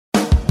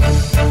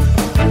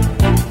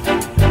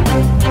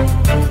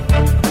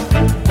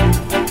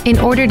In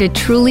order to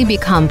truly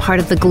become part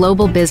of the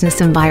global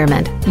business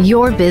environment,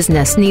 your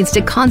business needs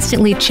to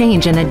constantly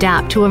change and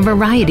adapt to a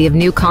variety of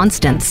new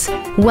constants.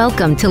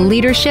 Welcome to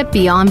Leadership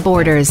Beyond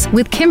Borders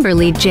with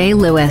Kimberly J.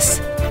 Lewis.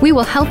 We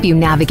will help you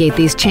navigate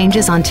these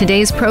changes on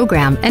today's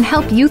program and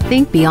help you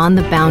think beyond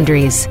the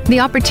boundaries. The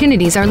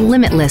opportunities are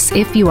limitless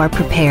if you are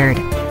prepared.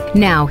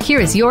 Now, here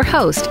is your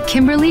host,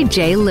 Kimberly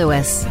J.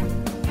 Lewis.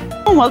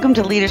 Welcome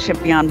to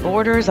Leadership Beyond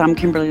Borders. I'm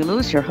Kimberly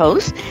Lewis, your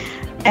host.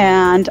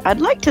 And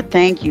I'd like to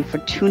thank you for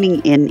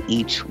tuning in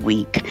each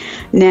week.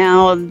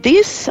 Now,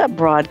 this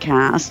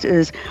broadcast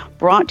is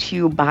brought to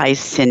you by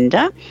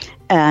Cinda.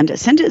 And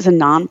Cinda is a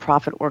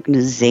nonprofit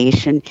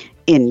organization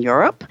in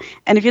Europe.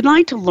 And if you'd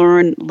like to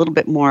learn a little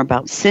bit more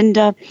about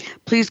Cinda,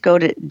 please go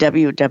to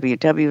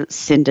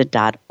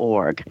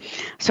www.cinda.org.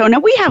 So now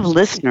we have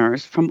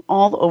listeners from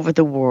all over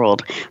the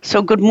world.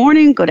 So good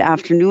morning, good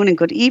afternoon, and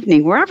good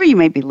evening, wherever you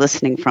may be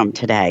listening from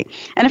today.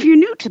 And if you're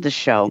new to the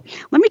show,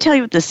 let me tell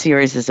you what this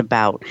series is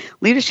about.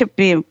 Leadership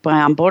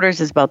Beyond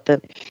Borders is about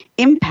the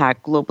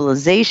impact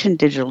globalization,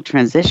 digital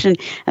transition,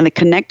 and the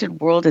connected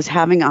world is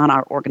having on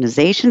our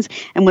organizations,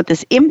 and what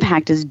this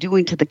impact is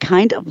doing to the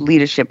kind of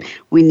leadership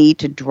we need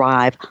to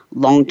drive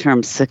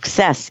long-term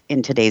success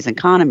in today's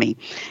economy.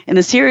 In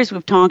the series,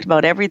 we've talked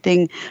about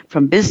everything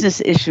from business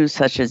issues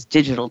such as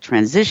digital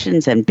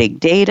transitions and big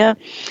data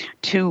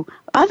to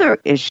other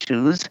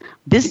issues,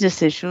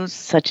 business issues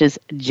such as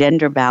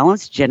gender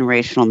balance,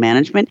 generational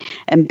management,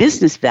 and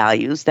business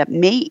values that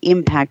may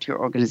impact your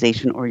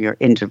organization or your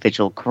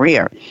individual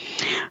career.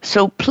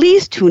 So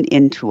please tune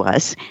in to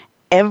us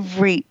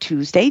every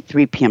Tuesday,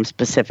 3 p.m.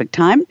 Pacific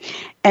time.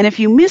 And if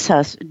you miss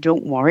us,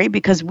 don't worry,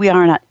 because we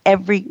are on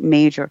every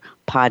major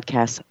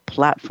podcast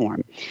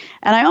platform.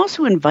 And I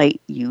also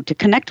invite you to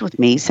connect with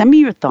me. Send me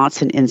your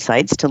thoughts and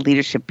insights to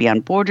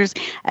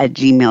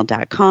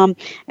leadershipbeyondborders@gmail.com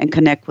and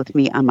connect with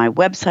me on my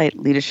website,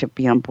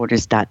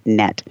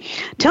 leadershipbeyondborders.net.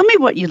 Tell me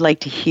what you'd like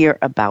to hear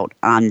about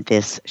on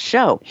this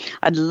show.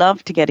 I'd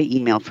love to get an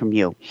email from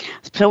you.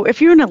 So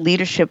if you're in a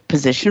leadership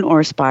position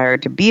or aspire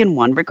to be in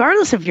one,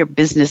 regardless if your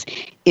business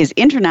is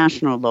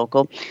international or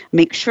local,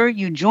 make sure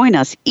you join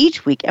us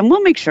each week, and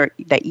we'll make sure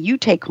that you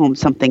take home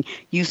something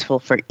useful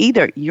for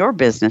either your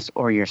business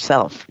or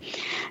yourself.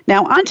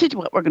 Now, on to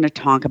what we're going to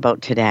talk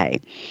about today.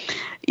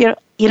 You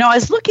know, I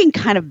was looking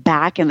kind of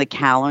back in the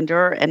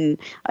calendar, and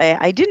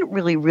I didn't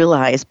really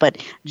realize,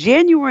 but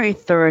January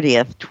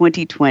 30th,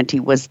 2020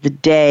 was the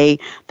day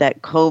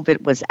that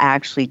COVID was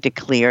actually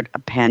declared a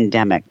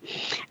pandemic.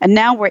 And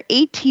now we're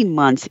 18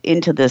 months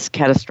into this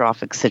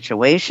catastrophic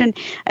situation,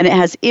 and it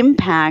has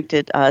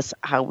impacted us,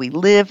 how we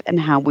live and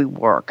how we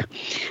work.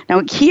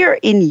 Now, here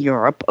in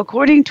Europe,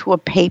 according to a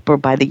paper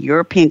by the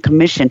European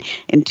Commission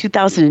in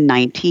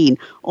 2019,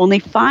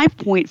 only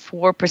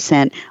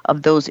 5.4%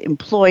 of those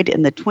employed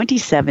in the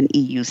 27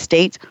 EU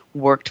states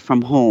worked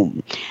from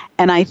home.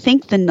 And I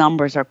think the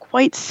numbers are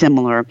quite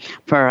similar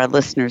for our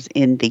listeners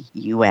in the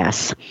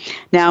U.S.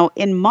 Now,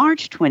 in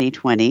March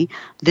 2020,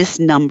 this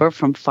number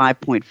from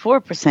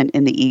 5.4%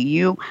 in the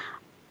EU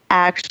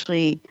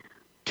actually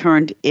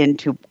turned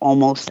into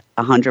almost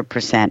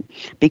 100%,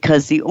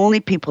 because the only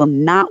people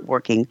not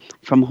working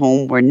from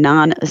home were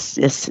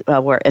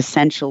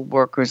essential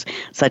workers,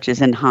 such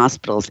as in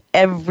hospitals.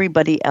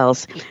 Everybody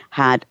else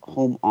had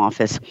home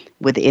office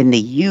within the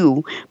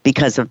EU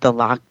because of the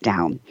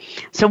lockdown.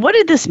 So what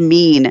did this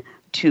mean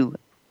to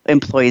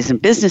employees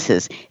and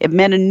businesses? It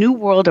meant a new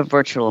world of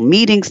virtual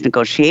meetings,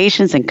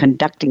 negotiations, and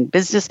conducting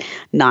business,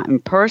 not in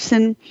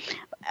person,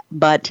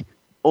 but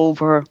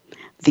over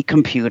the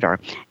computer.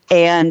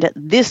 And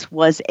this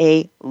was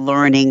a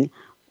learning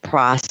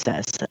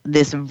process.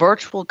 This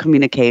virtual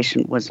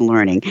communication was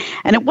learning.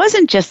 And it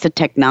wasn't just the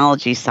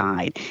technology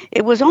side.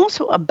 It was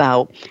also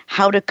about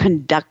how to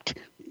conduct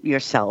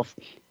yourself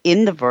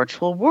in the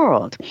virtual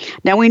world.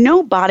 Now, we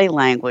know body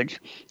language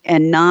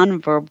and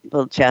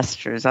nonverbal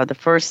gestures are the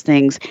first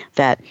things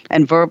that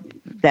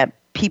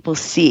people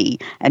see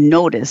and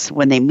notice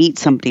when they meet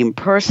somebody in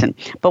person.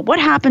 But what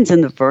happens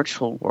in the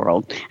virtual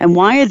world, and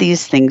why are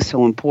these things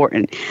so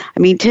important? I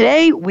mean,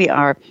 today we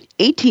are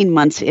 18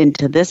 months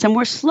into this, and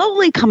we're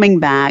slowly coming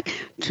back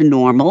to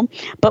normal,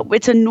 but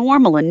it's a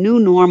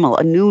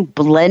new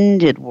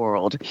blended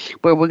world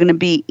where we're going to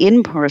be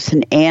in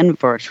person and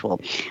virtual.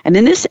 And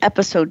in this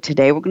episode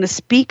today, we're going to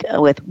speak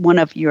with one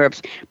of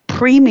Europe's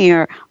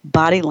premier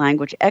body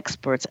language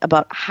experts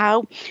about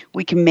how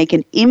we can make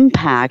an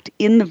impact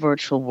in the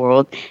virtual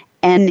world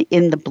and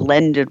in the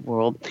blended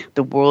world,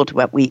 the world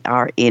that we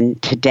are in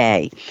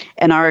today.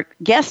 And our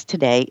guest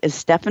today is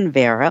Stefan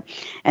Vera,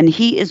 and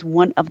he is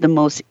one of the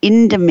most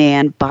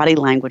in-demand body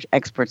language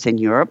experts in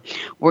Europe,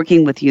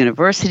 working with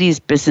universities,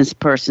 business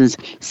persons,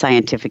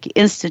 scientific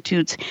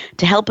institutes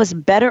to help us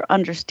better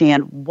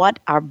understand what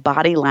our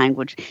body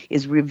language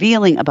is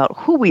revealing about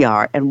who we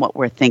are and what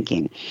we're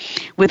thinking.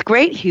 With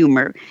great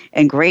humor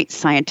and great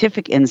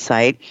scientific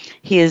insight,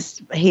 he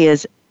is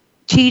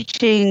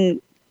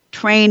teaching,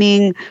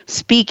 training,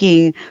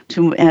 speaking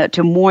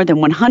to more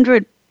than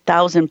 100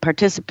 100,000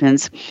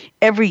 participants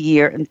every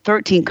year in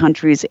 13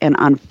 countries and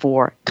on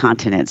 4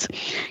 continents.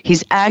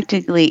 He's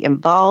actively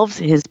involves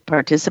his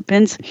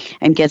participants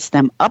and gets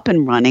them up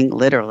and running,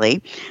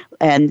 literally,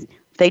 and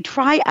they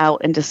try out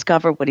and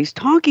discover what he's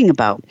talking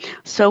about.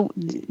 So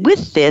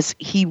with this,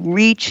 he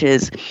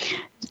reaches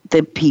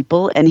the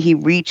people and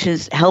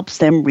helps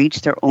them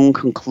reach their own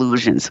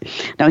conclusions.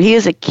 Now, he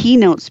is a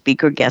keynote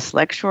speaker, guest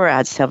lecturer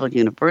at several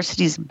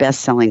universities,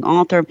 best-selling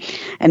author,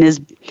 and his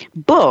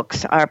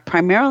books are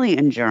primarily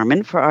in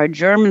German. For our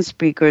German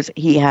speakers,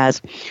 he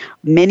has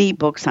many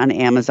books on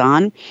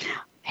Amazon.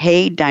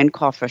 Hey, dein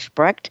Koffer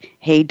spricht,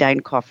 Hey,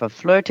 dein Koffer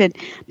flirtet,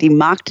 Die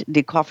Magd,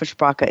 die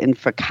Koffersprache in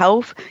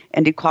Verkauf,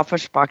 and die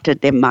Koffersprache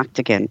der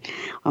Magdigen.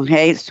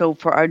 Okay, so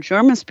for our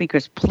German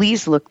speakers,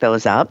 please look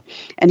those up.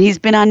 And he's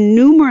been on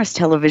numerous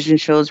television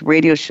shows,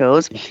 radio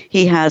shows.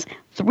 He has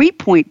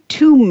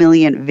 3.2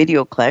 million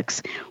video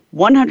clicks,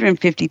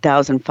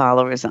 150,000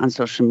 followers on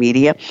social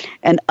media,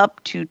 and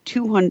up to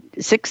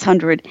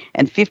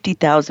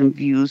 650,000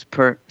 views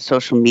per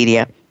social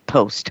media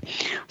post.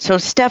 So,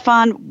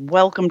 Stefan,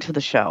 welcome to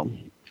the show.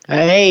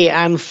 Hey,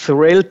 I'm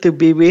thrilled to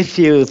be with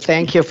you.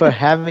 Thank you for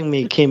having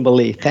me,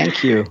 Kimberly.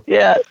 Thank you.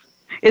 Yeah.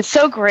 It's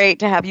so great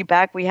to have you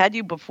back. We had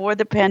you before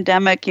the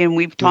pandemic, and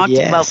we've talked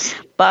about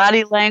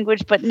body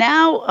language, but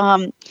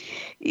now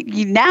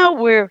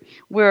we're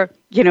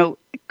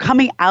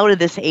coming out of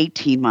this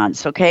 18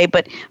 months, okay?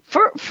 But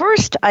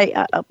first,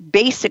 a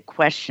basic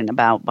question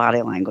about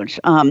body language.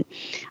 Are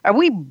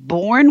we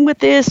born with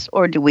this,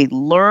 or do we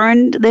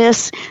learn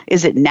this?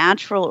 Is it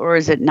natural, or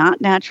is it not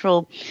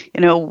natural?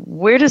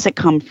 Where does it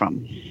come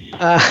from?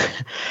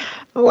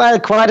 Well,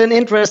 quite an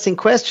interesting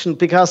question,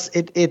 because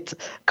it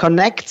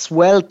connects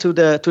well to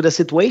the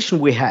situation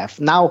we have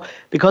now,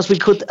 because we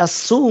could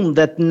assume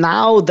that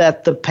now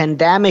that the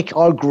pandemic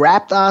all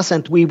grabbed us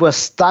and we were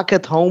stuck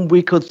at home,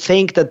 we could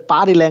think that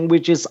body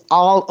language is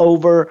all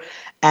over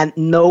and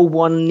no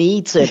one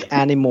needs it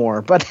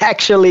anymore. But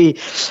actually,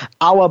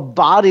 our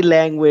body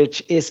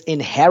language is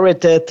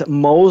inherited.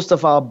 Most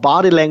of our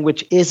body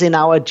language is in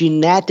our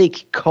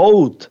genetic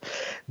code,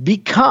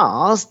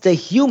 because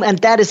and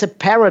that is a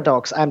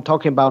paradox I'm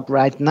talking about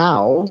right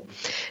now,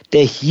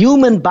 the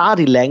human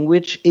body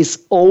language is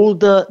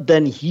older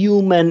than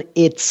human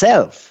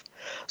itself.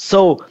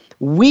 So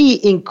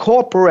we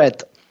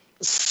incorporate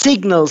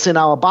signals in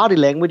our body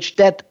language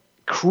that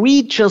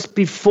creatures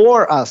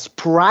before us,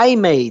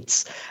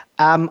 primates,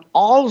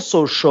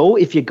 also show.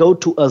 If you go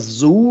to a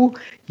zoo,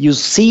 you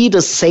see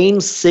the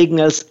same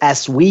signals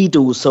as we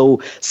do.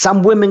 So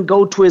some women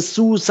go to a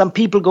zoo, some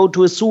people go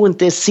to a zoo and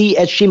they see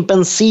a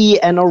chimpanzee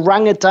and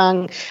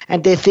orangutan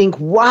and they think,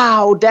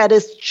 wow, that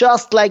is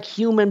just like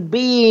human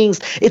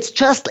beings.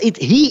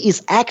 He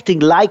is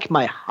acting like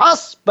my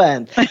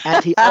husband.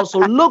 And he also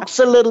looks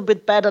a little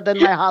bit better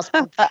than my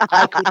husband.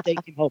 I could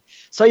take him home.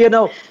 So,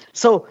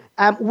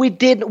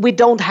 we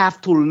don't have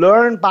to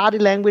learn body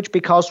language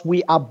because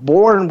we are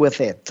born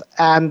with it.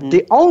 And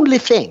the only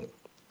thing,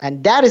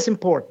 and that is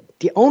important,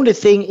 the only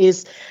thing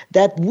is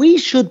that we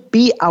should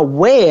be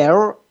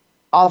aware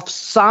of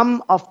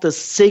some of the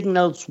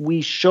signals we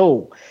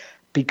show,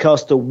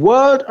 because the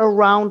world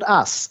around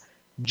us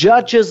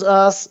judges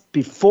us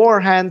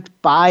beforehand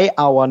by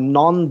our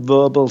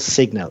nonverbal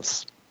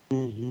signals.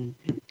 Mm-hmm.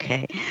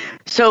 Okay.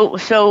 So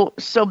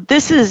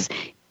this is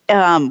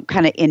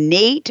kind of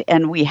innate,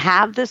 and we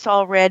have this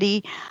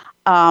already.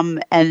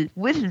 And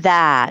with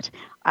that,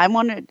 I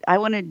want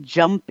to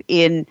jump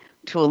in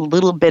to a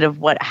little bit of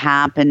what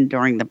happened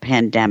during the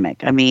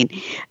pandemic. I mean,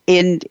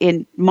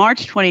 in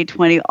March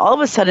 2020, all of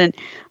a sudden,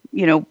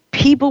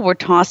 people were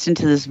tossed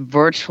into this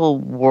virtual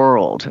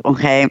world,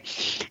 okay?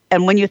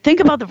 And when you think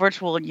about the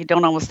virtual world, you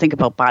don't always think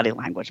about body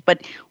language.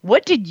 But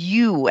what did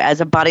you,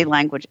 as a body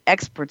language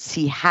expert,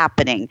 see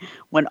happening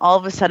when all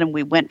of a sudden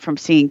we went from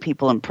seeing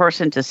people in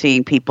person to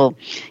seeing people,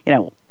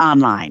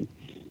 online?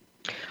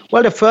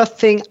 Well, the first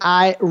thing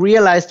I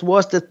realized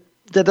was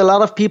that a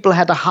lot of people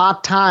had a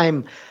hard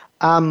time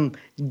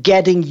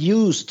getting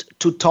used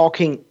to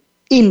talking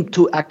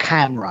into a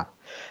camera.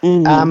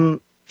 Mm-hmm.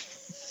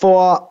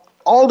 For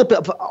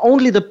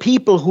only the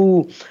people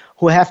who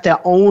have their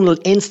own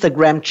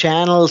Instagram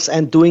channels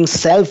and doing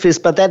selfies,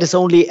 but that is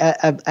only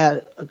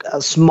a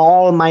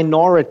small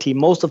minority.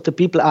 Most of the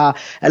people are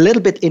a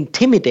little bit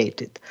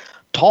intimidated.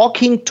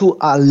 Talking to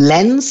a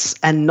lens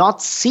and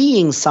not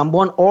seeing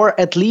someone, or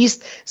at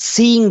least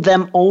seeing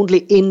them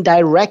only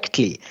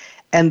indirectly.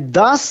 And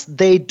thus,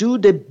 they do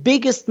the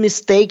biggest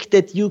mistake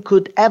that you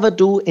could ever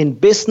do in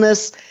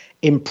business,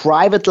 in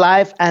private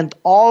life, and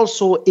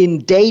also in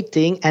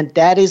dating, and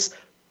that is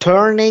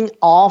turning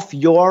off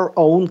your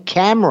own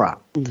camera.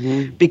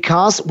 Mm-hmm.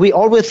 Because we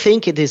always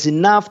think it is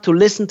enough to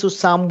listen to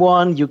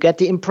someone, you get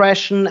the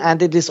impression,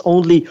 and it is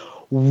only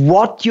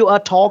what you are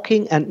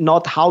talking and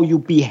not how you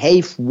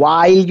behave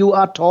while you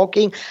are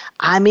talking.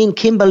 I mean,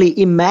 Kimberly,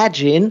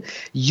 imagine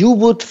you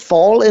would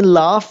fall in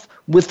love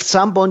with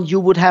someone you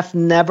would have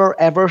never,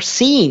 ever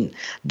seen.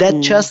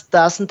 That just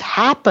doesn't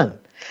happen.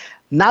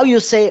 Now you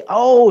say,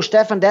 oh,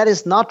 Stefan, that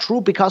is not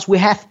true because we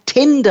have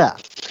Tinder.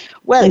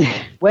 Well,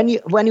 when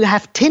you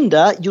have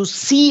Tinder, you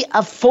see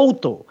a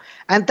photo,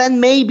 and then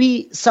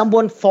maybe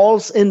someone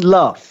falls in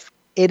love.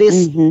 It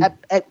is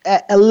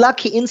a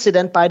lucky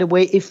incident, by the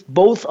way, if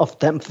both of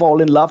them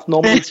fall in love.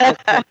 Normally it's just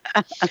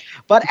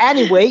But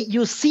anyway,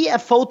 you see a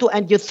photo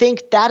and you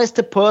think that is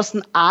the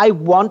person I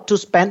want to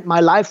spend my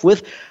life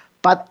with.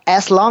 But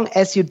as long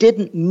as you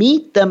didn't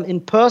meet them in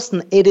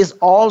person, it is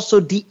also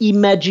the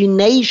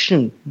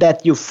imagination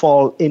that you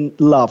fall in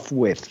love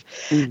with.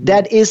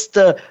 That is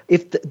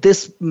if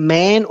this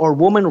man or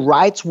woman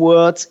writes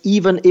words,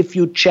 even if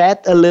you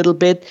chat a little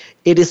bit,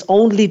 it is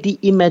only the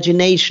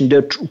imagination.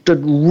 The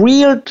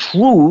real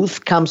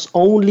truth comes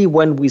only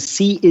when we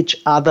see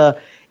each other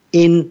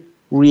in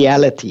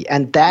reality.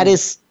 And that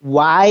is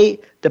why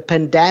the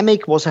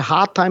pandemic was a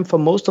hard time for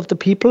most of the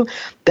people.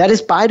 That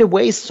is, by the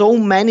way, so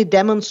many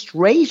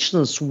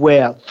demonstrations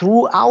were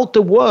throughout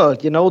the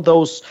world. You know,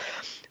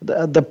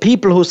 the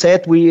people who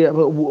said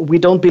we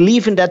don't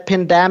believe in that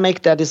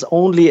pandemic. That is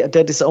only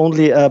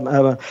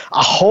a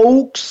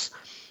hoax.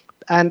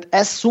 And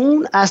as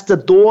soon as the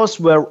doors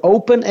were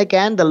open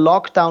again, the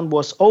lockdown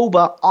was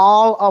over.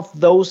 All of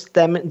those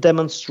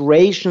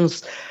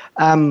demonstrations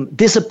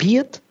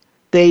disappeared.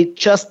 They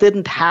just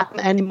didn't happen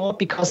anymore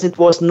because it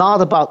was not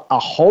about a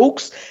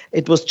hoax.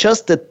 It was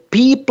just that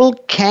people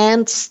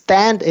can't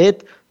stand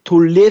it to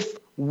live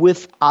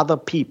with other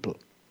people.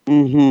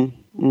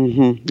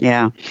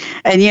 Yeah.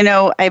 And, you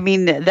know, I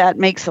mean, that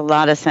makes a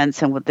lot of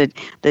sense. And with the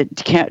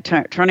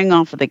turning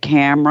off of the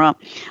camera,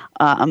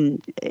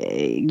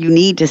 you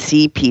need to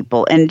see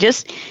people. And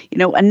just, you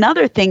know,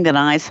 another thing that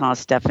I saw,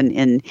 Stefan,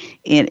 in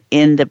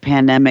the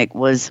pandemic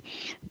was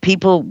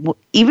people,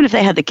 even if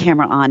they had the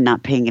camera on,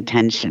 not paying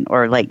attention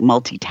or like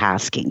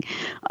multitasking.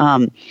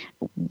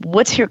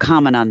 What's your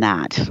comment on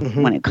that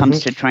when it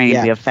comes to trying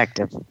to be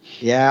effective?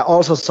 Yeah, I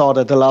also saw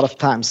that a lot of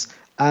times.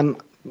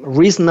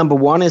 Reason number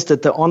one is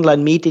that the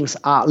online meetings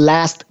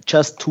last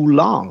just too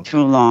long.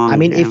 Too long. I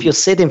mean, if you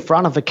sit in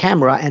front of a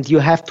camera and you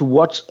have to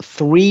watch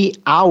 3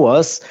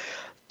 hours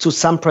to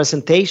some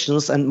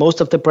presentations, and most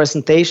of the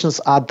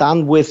presentations are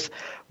done with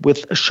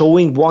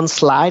showing one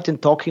slide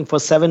and talking for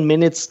 7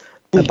 minutes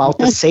about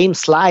the same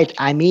slide.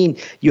 I mean,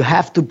 you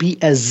have to be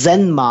a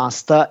Zen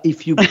master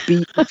if you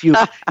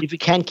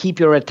can't keep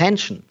your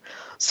attention.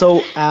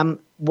 So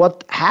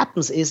what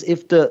happens is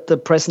if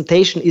the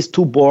presentation is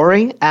too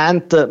boring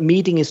and the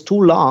meeting is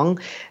too long,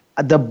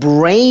 the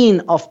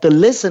brain of the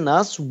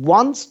listeners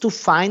wants to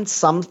find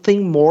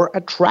something more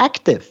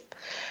attractive.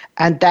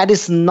 And that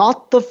is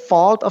not the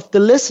fault of the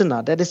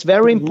listener. That is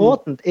very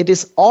important. It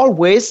is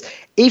always,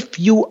 if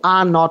you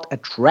are not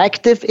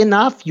attractive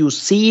enough, you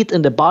see it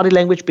in the body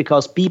language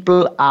because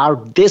people are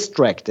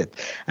distracted.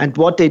 And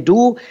what they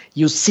do,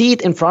 you see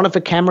it in front of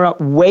a camera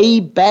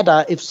way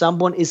better if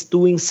someone is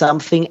doing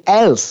something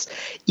else.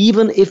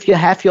 Even if you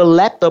have your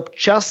laptop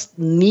just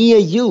near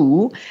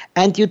you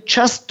and you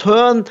just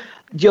turn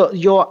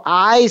your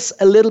eyes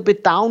a little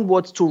bit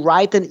downwards to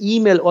write an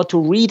email or to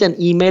read an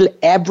email,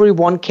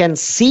 everyone can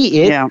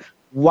see it. Yeah.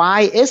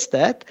 Why is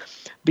that?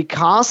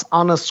 Because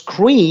on a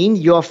screen,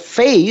 your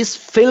face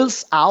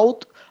fills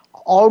out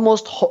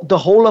almost the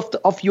whole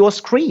of your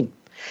screen.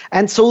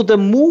 And so the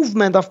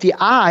movement of the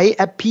eye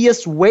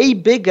appears way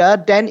bigger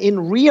than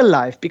in real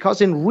life, because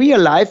in real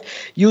life,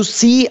 you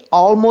see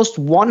almost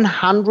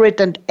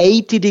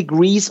 180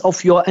 degrees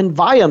of your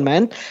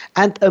environment,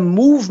 and a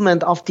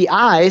movement of the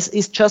eyes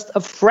is just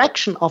a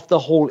fraction of the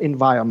whole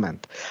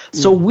environment.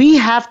 So we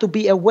have to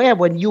be aware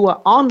when you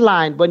are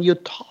online, when you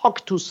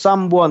talk to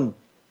someone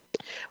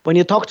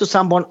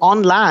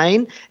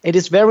online, it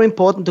is very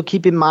important to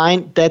keep in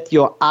mind that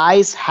your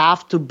eyes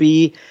have to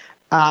be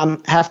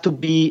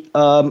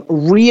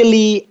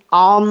really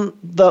on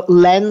the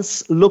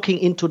lens, looking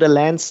into the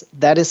lens.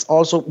 That is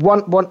also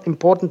one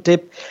important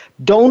tip.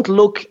 Don't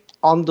look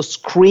on the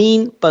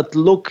screen, but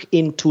look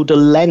into the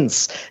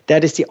lens.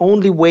 That is the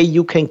only way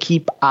you can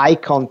keep eye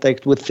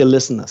contact with the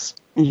listeners.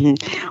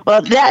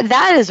 Well,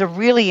 that is a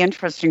really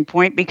interesting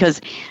point,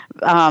 because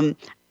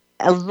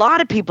a lot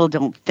of people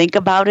don't think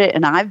about it,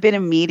 and I've been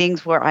in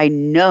meetings where I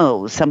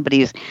know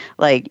somebody's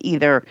like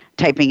either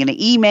typing in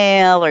an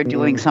email or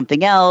doing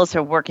something else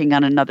or working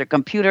on another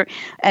computer,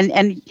 and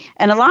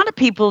a lot of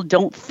people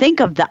don't think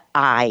of the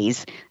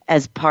eyes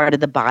as part of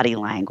the body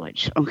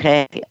language.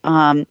 Okay,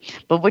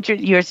 but what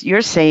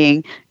you're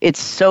saying, it's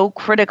so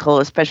critical,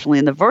 especially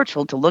in the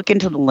virtual, to look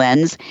into the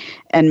lens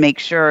and make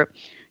sure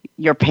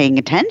you're paying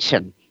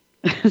attention.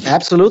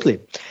 Absolutely.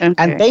 Okay.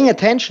 And paying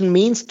attention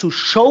means to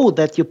show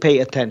that you pay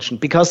attention,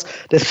 because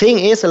the thing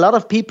is, a lot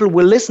of people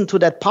will listen to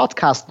that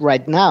podcast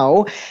right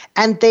now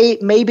and they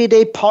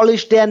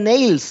polish their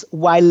nails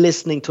while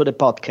listening to the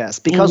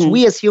podcast, because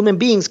we as human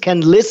beings can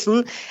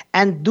listen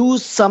and do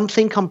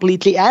something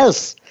completely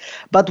else.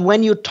 But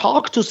when you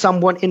talk to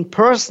someone in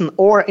person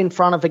or in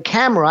front of a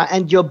camera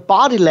and your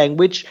body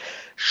language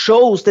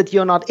shows that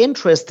you're not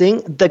interesting,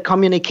 the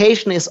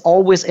communication is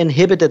always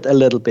inhibited a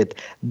little bit.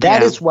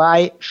 That is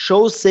why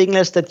show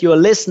signals that you're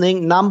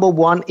listening. Number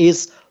one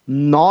is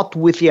not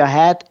with your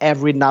head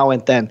every now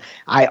and then.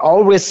 I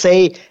always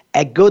say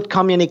a good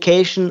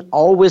communication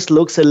always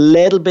looks a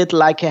little bit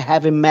like a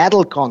heavy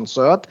metal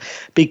concert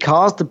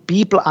because the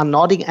people are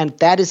nodding, and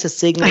that is a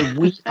signal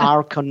we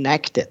are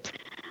connected.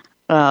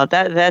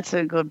 That's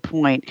a good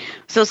point.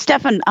 So,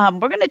 Stefan,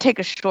 we're going to take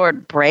a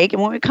short break,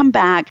 and when we come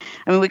back,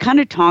 we kind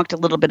of talked a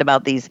little bit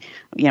about these,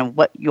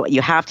 what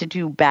you have to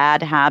do,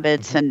 bad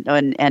habits, and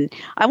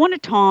I want to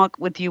talk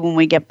with you when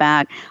we get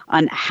back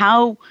on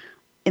how,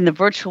 in the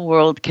virtual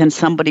world, can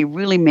somebody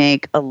really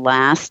make a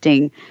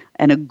lasting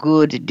and a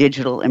good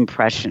digital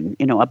impression,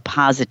 a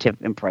positive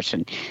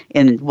impression,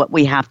 in what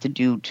we have to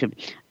do to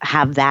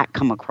have that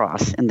come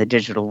across in the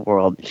digital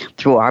world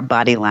through our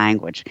body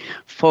language.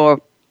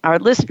 For our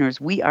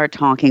listeners, we are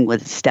talking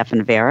with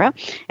Stefan Vera,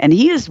 and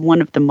he is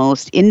one of the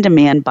most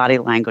in-demand body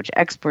language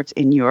experts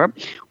in Europe,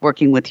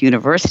 working with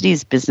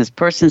universities, business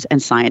persons,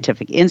 and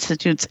scientific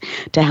institutes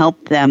to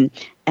help them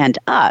and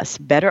us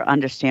better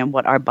understand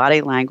what our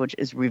body language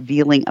is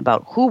revealing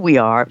about who we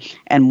are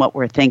and what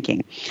we're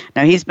thinking.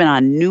 Now, he's been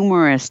on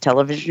numerous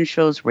television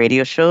shows,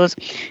 radio shows.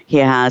 He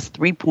has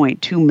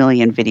 3.2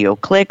 million video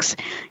clicks.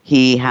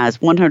 He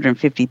has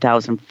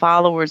 150,000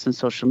 followers on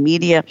social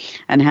media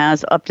and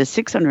has up to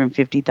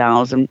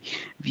 650,000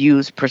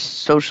 views per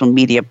social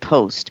media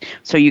post.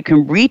 So you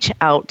can reach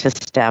out to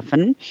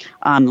Stefan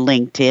on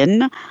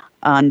LinkedIn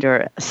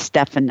under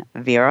Stefan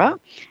Vera,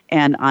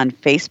 and on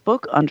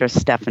Facebook under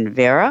Stefan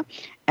Vera.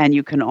 And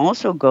you can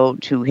also go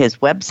to his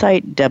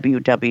website,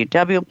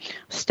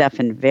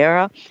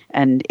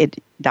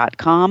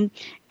 www.stefanvera.com,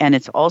 and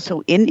it's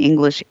also in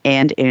English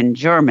and in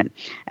German.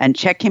 And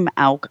check him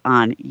out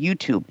on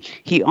YouTube.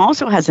 He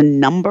also has a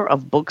number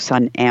of books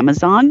on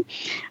Amazon,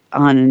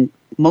 on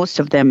most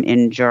of them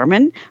in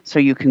German. So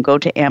you can go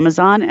to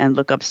Amazon and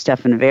look up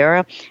Stefan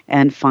Vera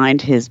and find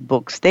his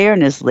books there.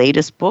 And his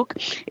latest book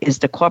is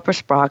the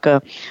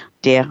Körpersprache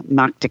der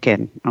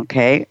Mächtigen,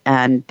 okay?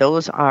 And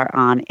those are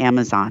on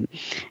Amazon.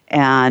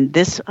 And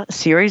this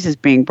series is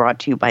being brought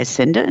to you by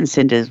Cinda, and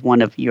Cinda is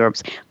one of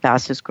Europe's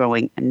fastest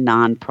growing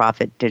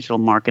nonprofit digital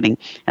marketing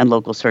and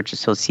local search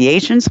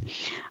associations.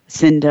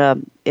 Cinda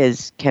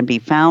can be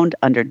found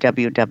under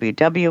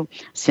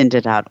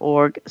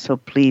www.cinda.org, so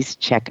please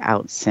check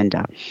out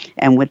Cinda.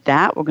 And with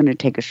that, we're going to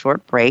take a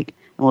short break,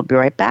 and we'll be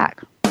right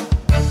back.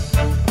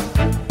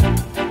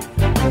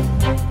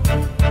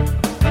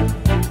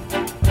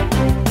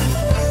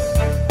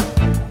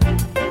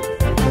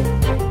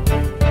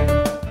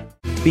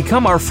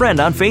 Become our friend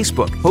on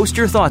Facebook. Post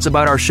your thoughts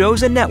about our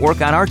shows and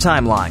network on our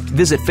timeline.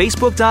 Visit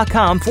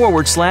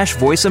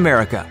facebook.com/Voice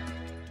America.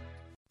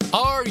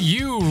 Are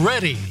you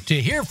ready to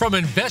hear from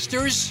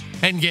investors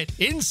and get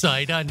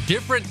insight on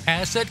different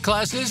asset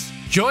classes?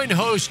 Join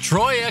host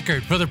Troy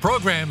Eckert for the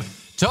program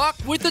Talk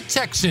with the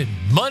Texan,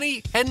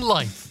 Money and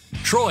Life.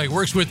 Troy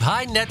works with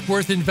high net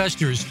worth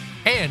investors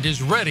and is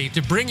ready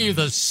to bring you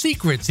the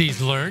secrets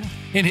he's learned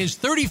in his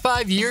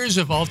 35 years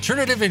of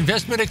alternative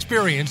investment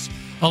experience,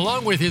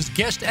 along with his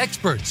guest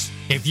experts.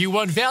 If you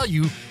want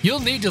value, you'll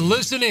need to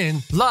listen in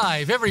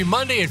live every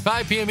Monday at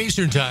 5 p.m.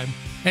 Eastern Time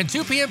and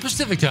 2 p.m.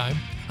 Pacific Time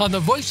on the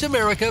Voice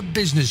America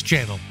Business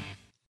Channel.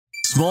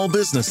 Small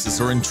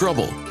businesses are in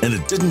trouble, and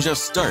it didn't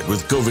just start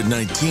with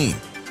COVID-19.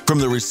 From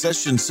the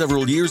recession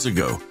several years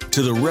ago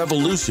to the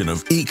revolution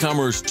of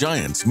e-commerce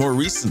giants more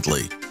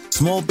recently,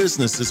 small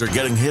businesses are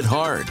getting hit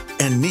hard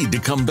and need to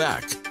come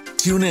back.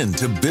 Tune in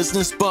to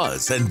Business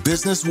Buzz and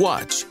Business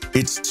Watch.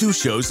 It's 2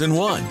 shows in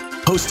one,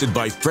 hosted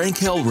by Frank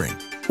Hellring.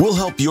 We'll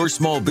help your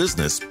small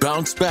business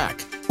bounce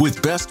back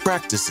with best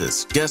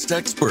practices, guest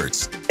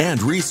experts,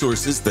 and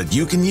resources that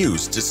you can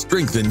use to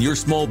strengthen your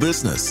small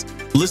business.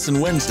 Listen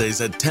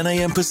Wednesdays at 10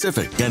 a.m.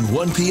 Pacific and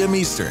 1 p.m.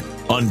 Eastern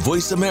on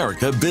Voice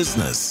America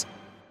Business.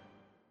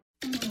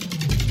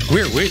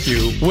 We're with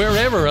you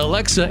wherever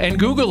Alexa and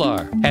Google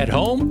are. At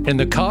home, in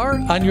the car,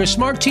 on your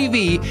smart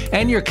TV,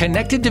 and your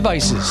connected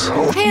devices.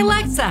 Hey,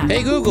 Alexa.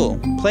 Hey, Google.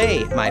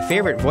 Play my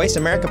favorite Voice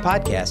America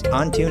podcast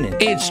on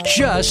TuneIn. It's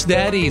just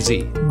that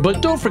easy.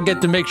 But don't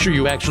forget to make sure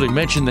you actually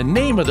mention the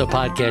name of the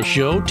podcast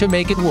show to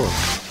make it work.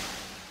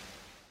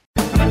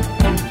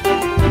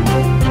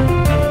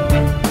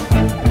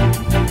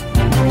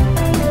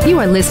 You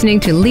are listening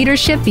to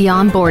Leadership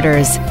Beyond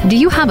Borders. Do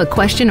you have a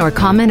question or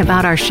comment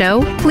about our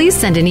show? Please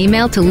send an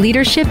email to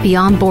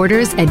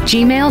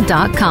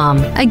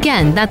leadershipbeyondborders@gmail.com.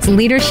 Again, that's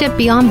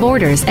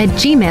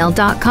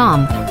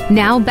leadershipbeyondborders@gmail.com.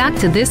 Now back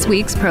to this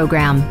week's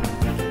program.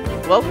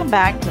 Welcome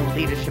back to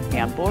Leadership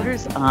Beyond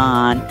Borders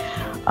on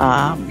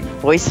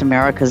Voice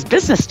America's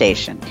Business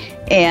Station.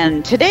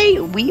 And today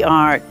we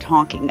are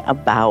talking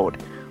about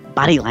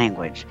body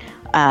language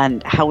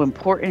and how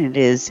important it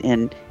is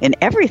in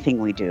everything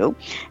we do.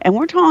 And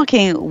we're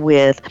talking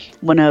with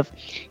one of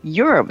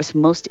Europe's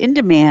most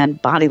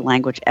in-demand body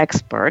language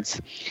experts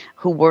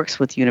who works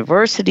with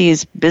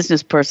universities,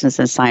 business persons,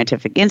 and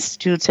scientific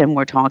institutes. And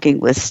we're talking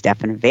with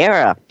Stefan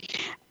Vera.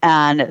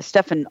 And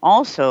Stefan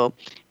also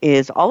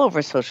is all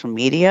over social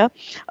media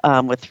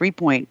with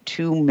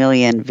 3.2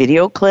 million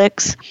video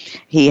clicks.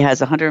 He has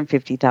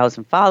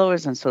 150,000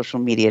 followers on social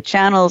media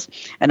channels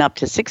and up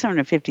to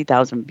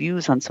 650,000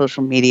 views on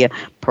social media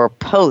per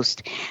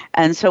post.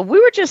 And so we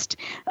were just,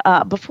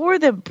 before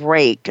the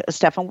break,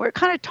 Stefan, we're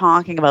kind of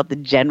talking about the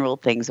general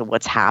things of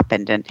what's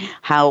happened and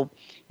how,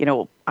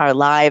 our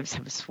lives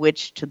have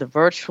switched to the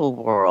virtual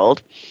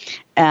world.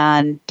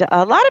 And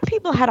a lot of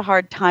people had a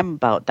hard time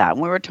about that.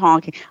 We were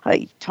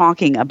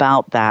talking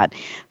about that.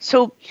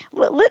 So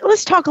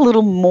let's talk a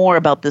little more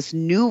about this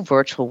new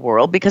virtual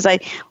world, because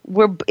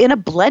we're in a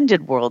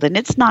blended world and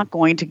it's not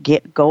going to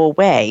go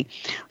away.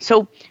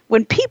 So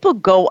when people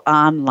go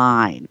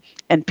online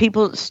and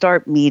people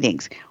start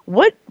meetings,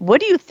 what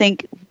do you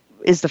think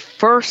is the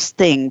first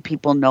thing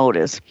people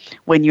notice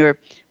when you're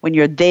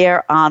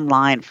there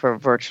online for a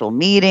virtual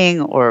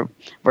meeting or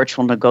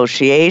virtual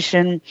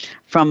negotiation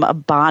from a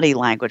body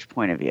language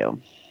point of view?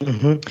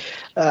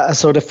 Mm-hmm.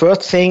 So the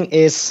first thing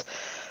is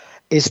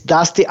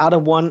does the other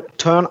one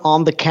turn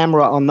on the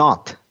camera or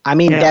not? I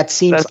mean, that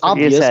seems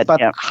obvious, but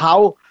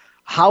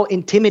how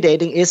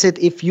intimidating is it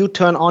if you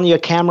turn on your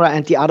camera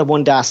and the other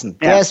one doesn't?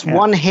 There's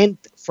one hint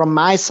from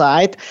my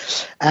side.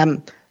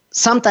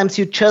 Sometimes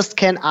you just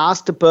can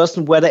ask the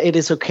person whether it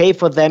is okay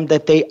for them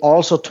that they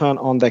also turn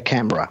on their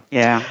camera.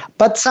 Yeah.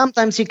 But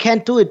sometimes you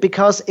can't do it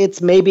because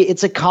maybe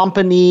it's a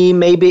company,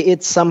 maybe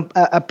it's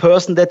a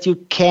person that you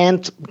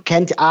can't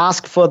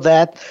ask for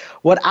that.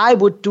 What I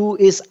would do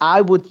is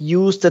I would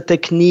use the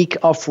technique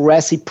of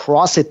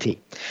reciprocity.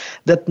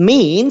 That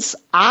means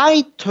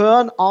I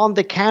turn on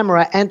the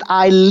camera and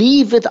I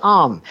leave it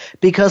on,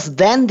 because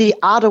then the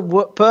other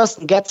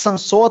person gets some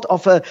sort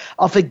of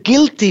a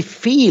guilty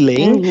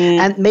feeling,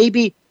 and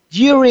maybe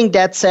during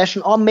that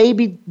session or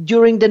maybe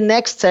during the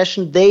next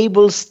session, they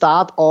will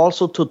start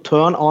also to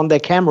turn on their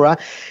camera.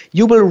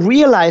 You will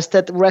realize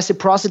that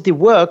reciprocity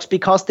works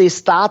because they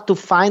start to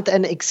find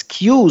an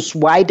excuse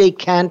why they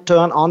can't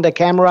turn on their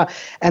camera.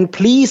 And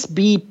please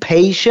be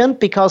patient,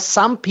 because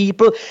some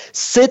people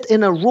sit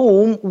in a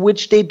room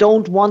which they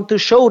don't want to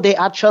show. They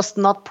are just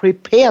not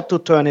prepared to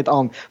turn it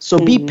on. So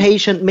be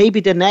patient. Maybe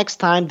the next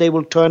time they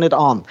will turn it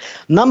on.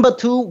 Number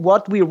two,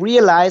 what we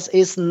realize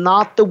is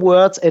not the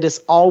words, it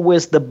is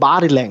always the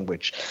body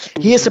language.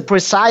 Here's a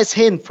precise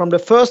hint. From the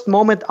first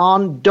moment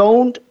on,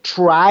 don't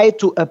try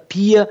to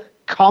appear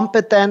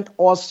competent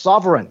or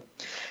sovereign,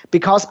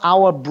 because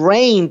our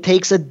brain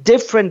takes a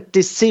different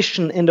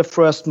decision in the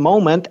first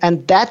moment,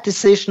 and that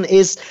decision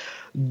is,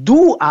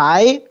 do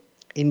I,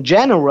 in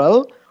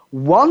general,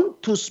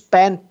 want to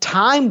spend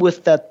time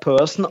with that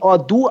person, or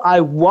do I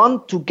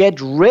want to get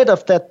rid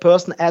of that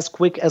person as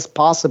quick as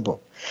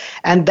possible?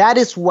 And that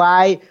is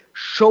why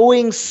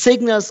showing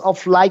signals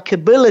of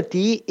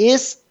likability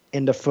is,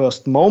 in the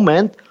first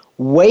moment,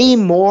 way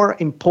more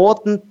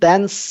important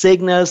than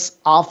signals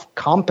of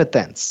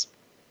competence.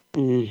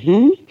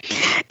 Mm-hmm.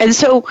 And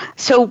so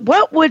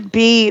what would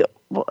be,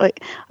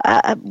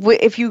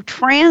 if you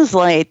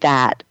translate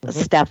that,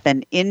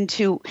 Stefan,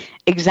 into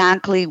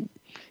exactly,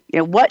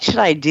 what should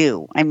I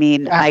do? I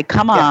mean, I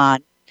come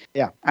on.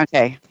 Yeah.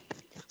 Okay.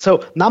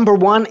 So number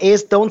one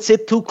is don't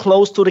sit too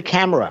close to the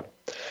camera.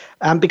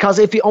 Because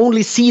if you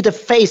only see the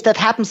face, that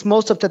happens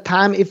most of the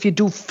time if you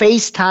do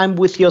FaceTime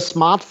with your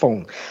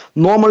smartphone.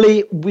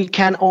 Normally, we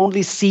can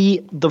only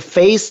see the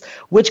face,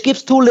 which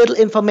gives too little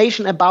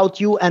information about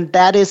you, and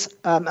that is,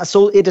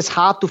 so it is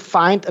hard to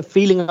find a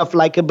feeling of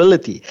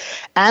likability.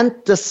 And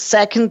the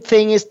second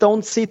thing is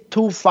don't sit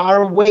too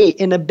far away.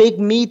 In a big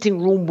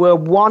meeting room where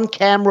one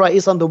camera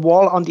is on the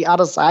wall on the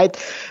other side,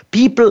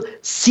 people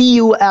see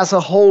you as a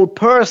whole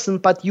person,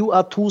 but you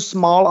are too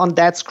small on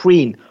that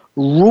screen.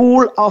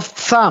 Rule of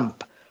thumb,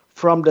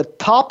 from the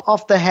top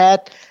of the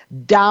head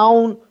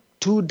down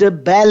to the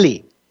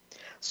belly.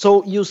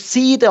 So you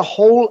see the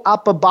whole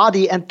upper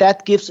body, and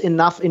that gives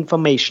enough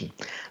information.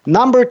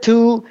 Number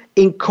two,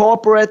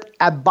 incorporate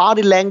a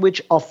body language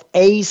of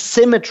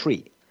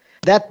asymmetry.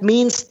 That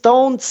means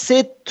don't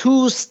sit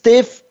too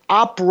stiff,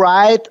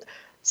 upright.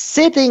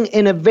 Sitting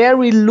in a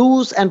very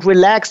loose and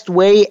relaxed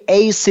way,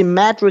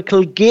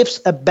 asymmetrical,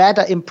 gives a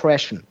better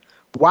impression.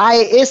 Why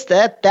is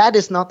that? That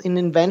is not an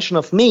invention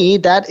of me.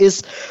 That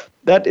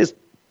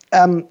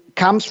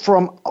comes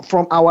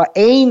from our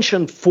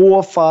ancient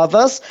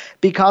forefathers,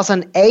 because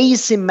an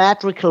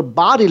asymmetrical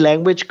body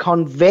language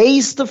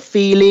conveys the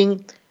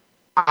feeling,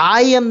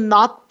 I am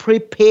not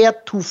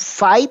prepared to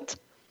fight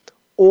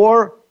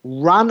or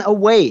run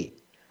away.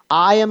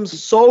 I am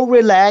so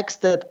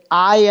relaxed that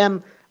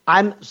I'm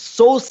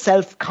so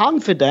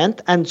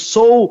self-confident and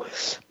so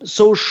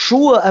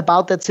sure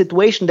about that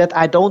situation that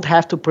I don't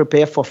have to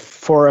prepare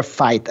for a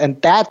fight.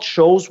 And that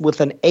shows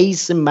with an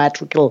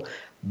asymmetrical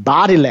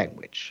body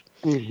language.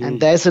 Mm-hmm.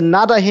 And there's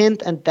another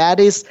hint, and that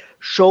is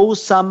show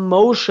some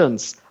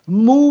motions.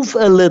 Move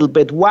a little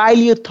bit while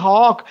you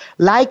talk,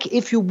 like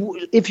if you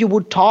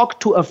would talk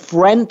to a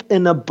friend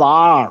in a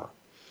bar.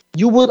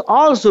 You would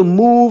also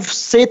move,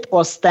 sit,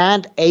 or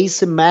stand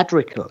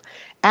asymmetrical.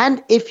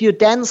 And if you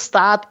then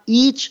start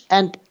each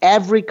and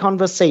every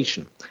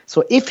conversation,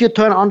 so if you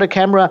turn on the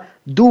camera,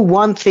 do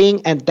one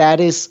thing, and that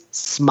is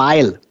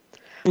smile.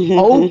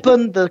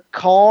 Open the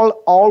call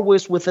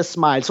always with a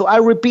smile. So I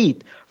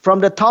repeat,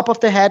 from the top of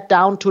the head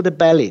down to the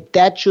belly,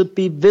 that should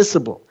be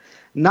visible.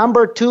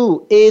 Number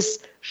 2 is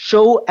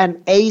show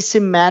an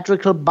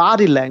asymmetrical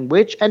body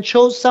language and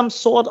show some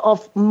sort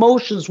of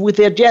motions with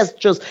your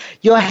gestures.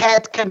 Your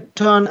head can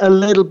turn a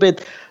little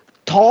bit,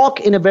 talk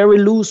in a very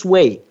loose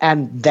way,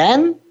 and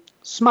then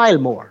smile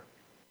more.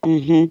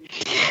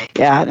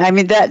 Yeah, I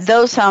mean,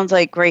 those sounds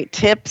like great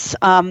tips.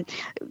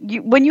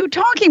 When you're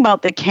talking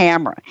about the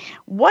camera,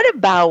 what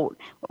about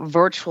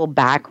virtual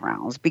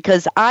backgrounds?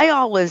 Because I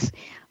always,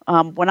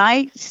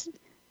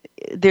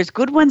 there's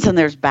good ones and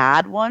there's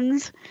bad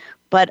ones,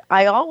 but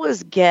I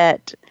always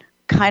get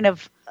kind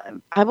of,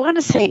 I want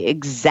to say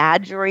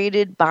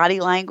exaggerated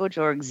body language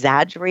or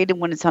exaggerated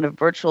when it's on a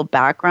virtual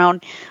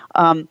background.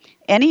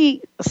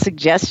 Any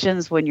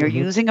suggestions when you're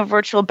using a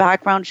virtual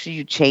background? Should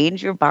you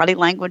change your body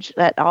language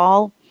at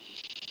all?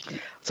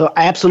 So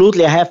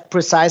absolutely, I have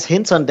precise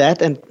hints on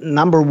that. And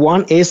number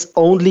 1 is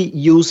only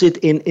use it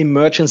in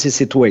emergency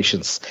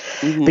situations.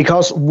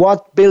 Because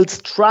what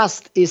builds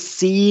trust is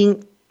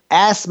seeing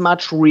as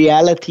much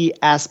reality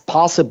as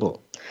possible.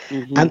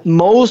 And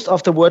most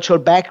of the virtual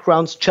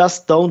backgrounds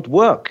just don't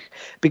work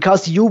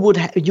because you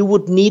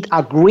would need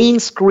a green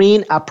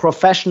screen, a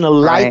professional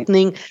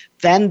lighting,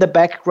 then the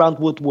background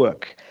would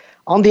work.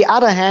 On the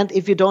other hand,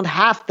 if you don't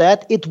have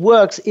that, it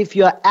works if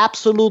you're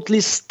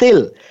absolutely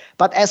still.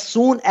 But as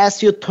soon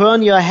as you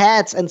turn your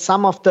heads, and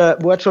some of the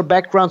virtual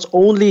backgrounds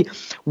only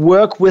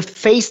work with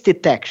face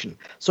detection.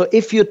 So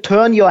if you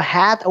turn your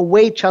head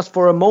away just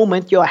for a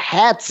moment, your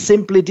head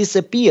simply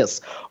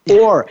disappears.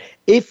 Or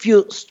if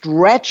you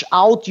stretch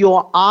out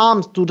your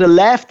arms to the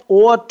left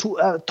or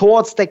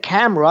towards the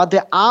camera,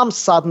 the arm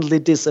suddenly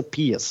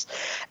disappears.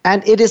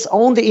 And it is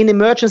only in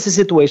emergency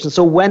situations.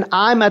 So when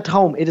I'm at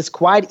home, it is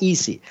quite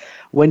easy.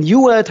 When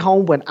you are at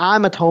home, when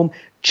I'm at home,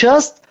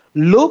 just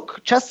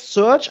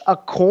search a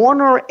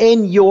corner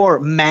in your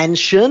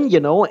mansion,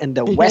 in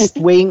the west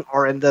wing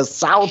or in the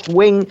south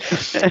wing,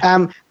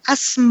 a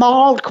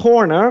small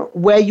corner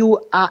where you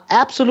are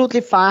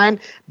absolutely fine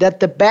that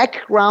the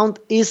background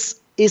is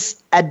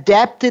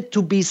adapted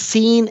to be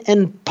seen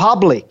in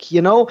public,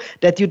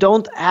 that you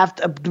don't have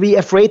to be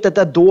afraid that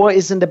the door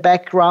is in the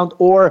background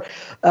or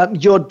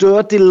your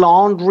dirty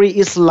laundry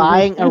is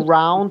lying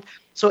around.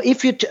 So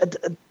if you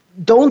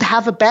don't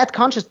have a bad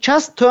conscience,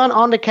 just turn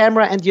on the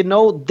camera and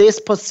this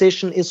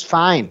position is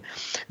fine.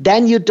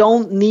 Then you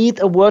don't need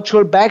a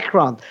virtual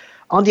background.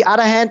 On the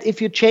other hand,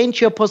 if you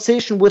change your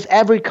position with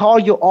every call,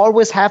 you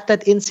always have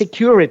that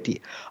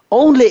insecurity.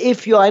 Only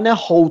if you're in a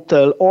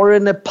hotel or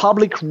in a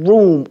public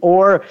room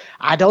or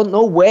I don't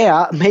know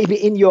where, maybe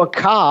in your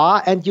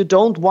car, and you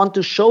don't want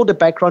to show the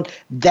background,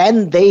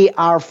 then they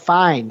are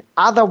fine.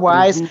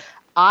 Otherwise,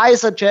 I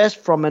suggest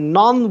from a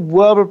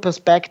non-verbal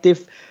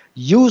perspective,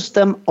 use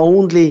them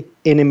only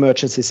in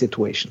emergency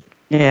situation.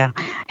 Yeah.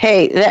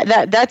 Hey,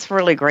 that's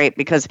really great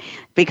because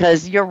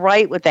you're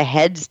right with the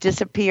heads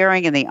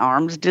disappearing and the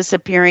arms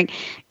disappearing.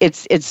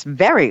 It's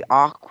very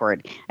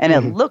awkward and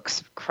it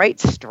looks quite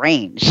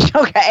strange.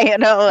 Okay,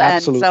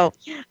 Absolutely.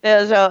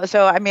 And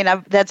so I mean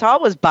that's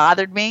always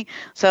bothered me.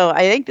 So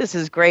I think this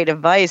is great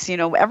advice.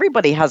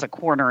 Everybody has a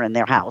corner in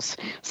their house,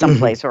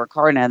 someplace or a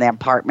corner in their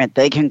apartment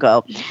they can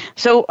go.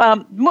 So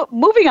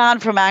moving on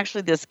from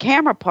actually this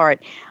camera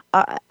part.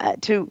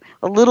 To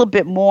a little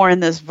bit more in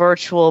this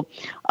virtual,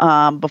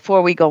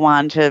 before we go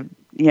on to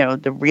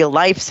the real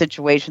life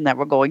situation that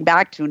we're going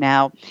back to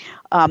now,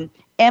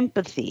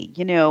 empathy,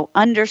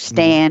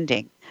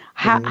 understanding.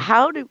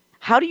 How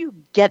do you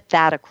get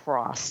that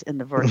across in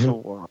the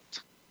virtual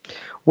world?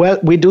 Well,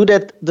 we do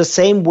that the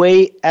same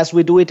way as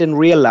we do it in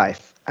real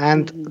life,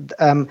 and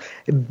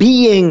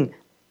being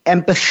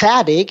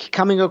empathetic,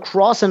 coming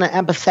across in an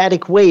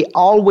empathetic way,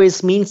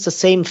 always means the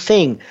same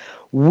thing.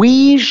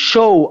 We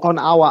show on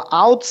our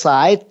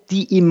outside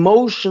the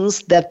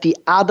emotions that the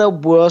other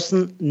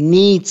person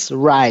needs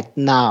right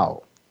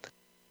now.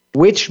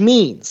 Which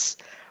means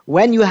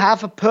when you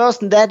have a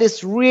person that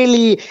is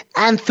really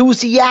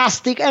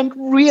enthusiastic and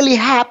really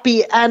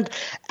happy and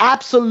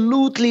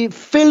absolutely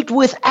filled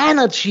with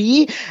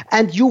energy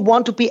and you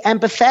want to be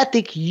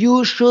empathetic,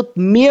 you should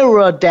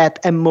mirror that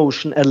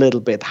emotion a little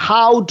bit.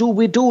 How do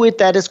we do it?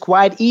 That is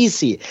quite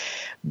easy.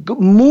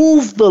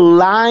 Move the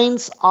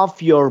lines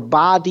of your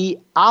body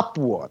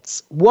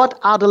upwards. What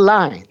are the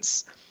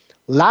lines?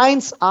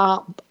 Lines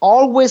are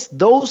always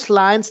those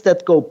lines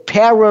that go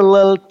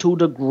parallel to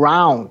the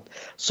ground.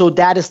 So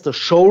that is the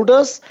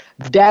shoulders,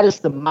 that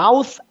is the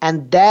mouth,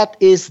 and that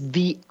is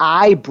the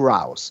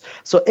eyebrows.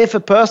 So if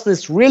a person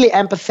is really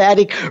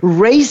empathetic,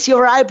 raise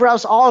your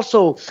eyebrows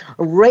also.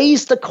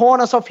 Raise the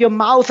corners of your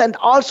mouth and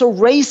also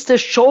raise the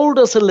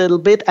shoulders a little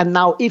bit. And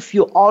now if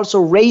you also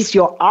raise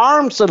your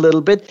arms a little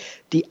bit,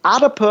 the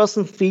other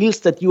person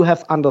feels that you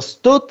have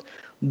understood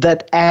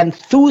that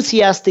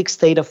enthusiastic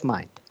state of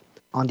mind.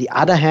 On the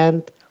other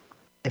hand,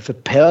 if a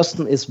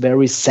person is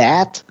very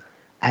sad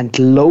and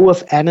low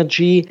of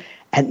energy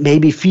and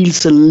maybe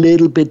feels a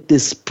little bit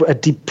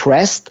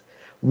depressed,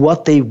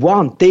 what they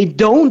want. They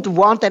don't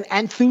want an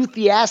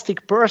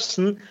enthusiastic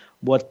person.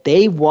 What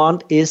they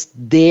want is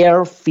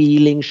their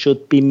feeling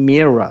should be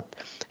mirrored.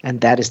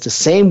 And that is the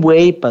same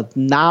way, but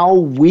now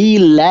we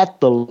let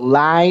the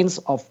lines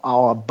of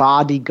our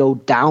body go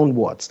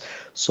downwards.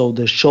 So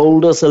the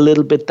shoulders a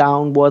little bit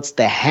downwards,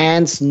 the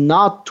hands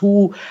not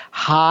too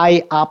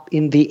high up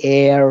in the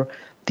air,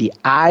 the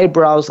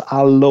eyebrows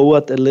are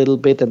lowered a little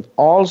bit, and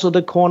also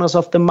the corners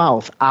of the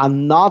mouth are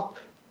not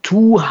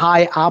too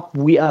high up.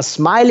 We are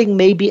smiling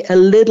maybe a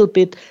little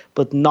bit,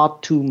 but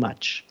not too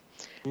much.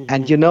 Mm-hmm.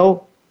 And you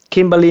know,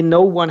 Kimberly,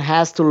 no one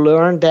has to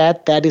learn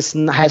that. That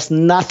has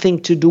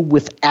nothing to do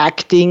with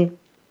acting.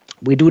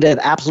 We do that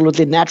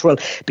absolutely natural,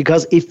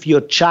 because if your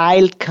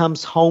child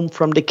comes home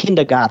from the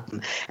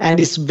kindergarten and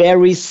is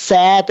very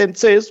sad and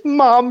says,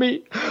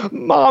 Mommy,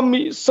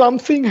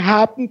 something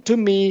happened to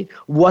me,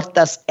 what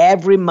does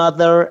every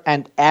mother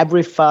and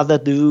every father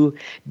do?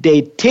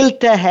 They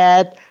tilt their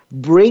head,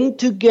 bring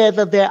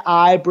together their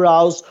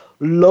eyebrows,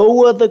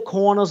 lower the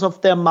corners of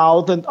their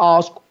mouth and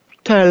ask,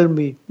 tell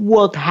me,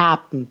 what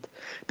happened?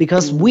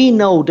 Because we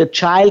know the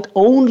child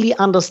only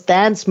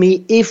understands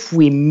me if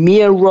we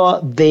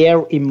mirror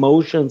their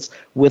emotions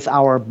with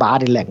our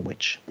body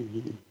language.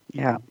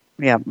 Yeah,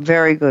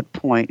 very good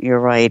point. You're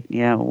right.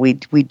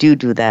 We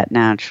do that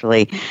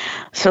naturally.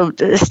 So,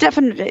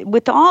 Stefan,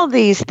 with all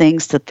these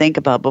things to think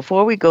about,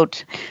 before we go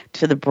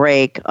to the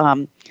break,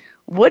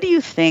 what do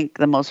you think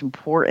the most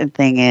important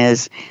thing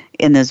is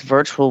in this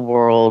virtual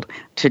world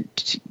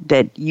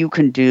that you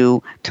can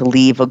do to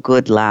leave a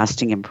good,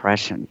 lasting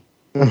impression?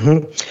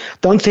 Mm-hmm.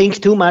 Don't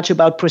think too much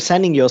about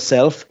presenting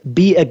yourself.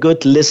 Be a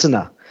good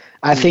listener.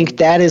 I think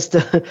that is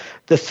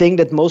the thing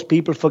that most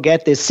people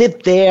forget. They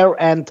sit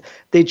there and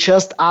they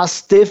just are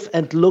stiff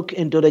and look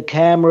into the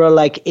camera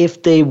like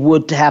if they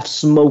would have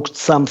smoked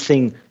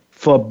something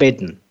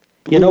forbidden.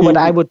 You know what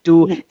I would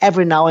do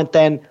every now and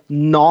then?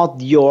 Nod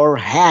your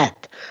head.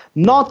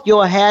 Not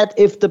your head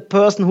if the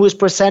person who is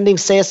presenting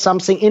says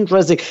something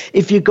interesting.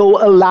 If you go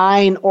a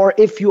line or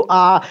if you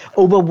are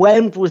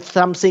overwhelmed with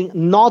something,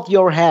 not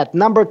your head.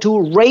 Number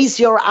 2, raise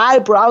your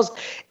eyebrows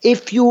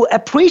if you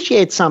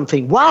appreciate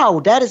something.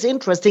 Wow, that is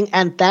interesting.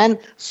 And then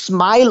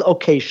smile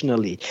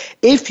occasionally.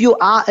 If you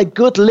are a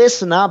good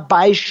listener,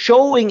 by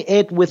showing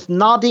it with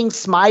nodding,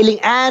 smiling,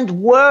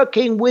 and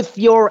working with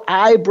your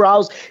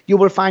eyebrows, you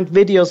will find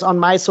videos on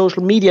my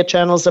social media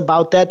channels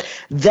about that.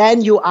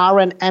 Then you are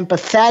an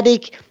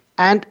empathetic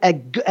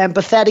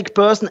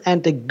person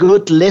and a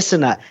good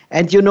listener.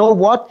 And you know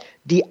what?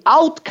 The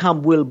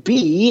outcome will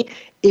be,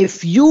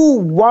 if you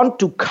want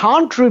to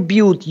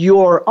contribute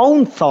your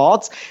own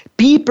thoughts,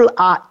 people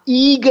are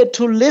eager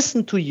to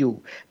listen to you,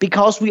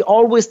 because we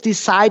always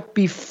decide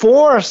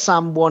before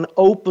someone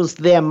opens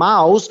their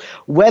mouth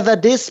whether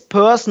this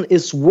person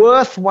is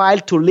worthwhile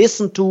to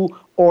listen to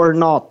or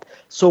not.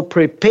 So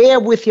prepare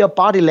with your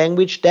body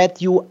language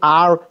that you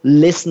are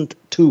listened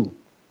to.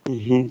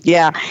 Mm-hmm.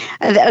 Yeah,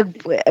 a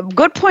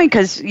good point,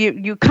 because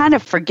you kind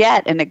of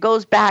forget, and it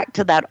goes back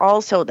to that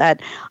also,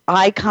 that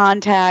eye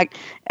contact,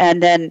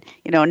 and then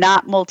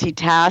not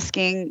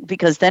multitasking,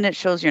 because then it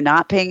shows you're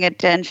not paying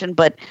attention,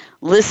 but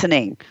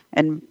listening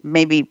and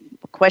maybe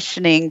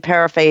questioning,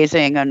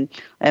 paraphrasing, and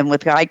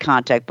with eye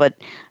contact.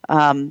 But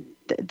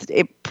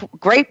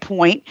great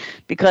point,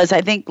 because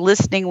I think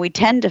listening we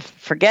tend to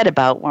forget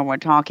about when we're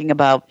talking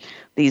about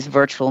these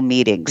virtual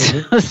meetings.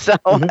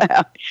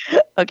 Mm-hmm.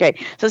 Okay.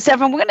 So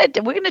Stefan, we're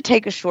gonna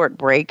take a short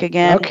break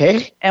again.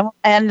 Okay.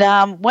 And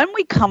when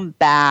we come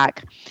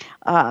back,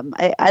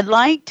 I'd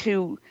like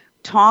to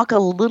talk a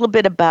little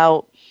bit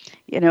about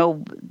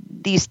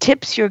these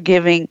tips you're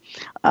giving.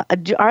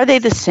 Are they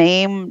the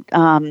same?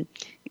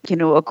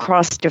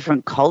 Across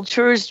different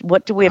cultures?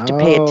 What do we have to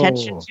pay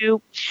attention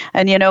to?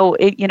 And,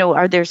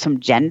 are there some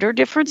gender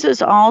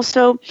differences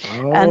also?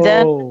 And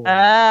then,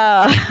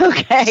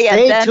 okay.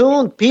 Stay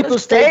tuned. People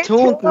stay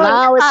tuned.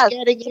 Now it's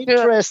getting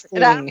interesting.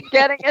 Now it's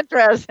getting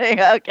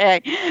interesting.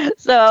 Okay.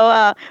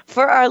 So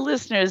for our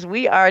listeners,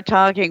 we are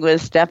talking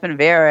with Stefan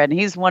Vera, and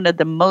he's one of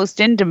the most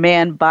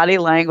in-demand body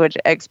language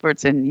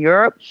experts in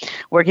Europe,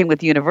 working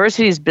with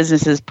universities,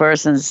 businesses,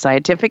 persons,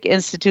 scientific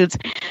institutes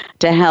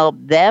to help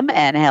them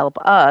and help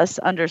us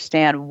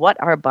understand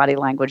what our body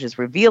language is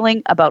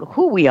revealing about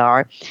who we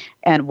are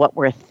and what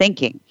we're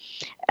thinking.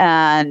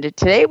 And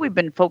today we've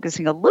been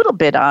focusing a little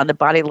bit on the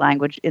body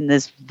language in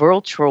this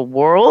virtual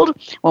world.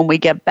 When we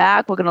get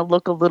back, we're going to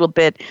look a little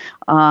bit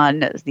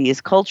on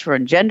these cultural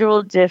and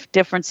gender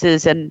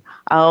differences, and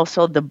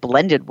also the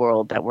blended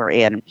world that we're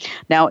in.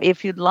 Now,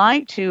 if you'd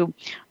like to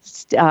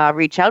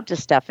reach out to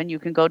Stefan, you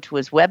can go to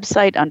his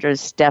website under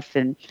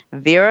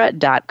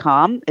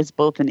stefanvera.com. It's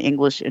both in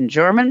English and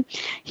German.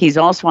 He's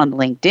also on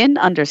LinkedIn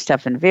under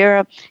Stefan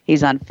Vera.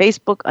 He's on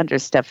Facebook under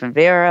Stefan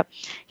Vera.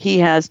 He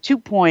has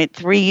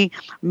 2.3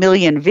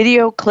 million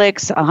video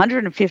clicks,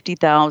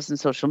 150,000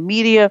 social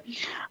media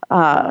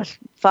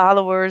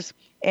followers,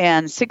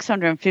 and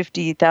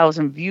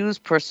 650,000 views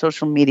per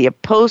social media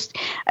post.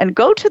 And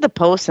go to the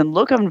post and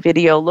look on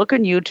video, look on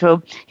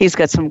YouTube. He's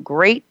got some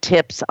great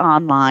tips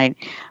online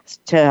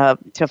to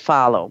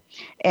follow.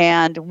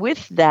 And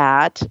with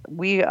that,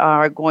 we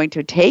are going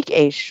to take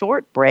a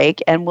short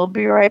break, and we'll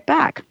be right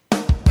back.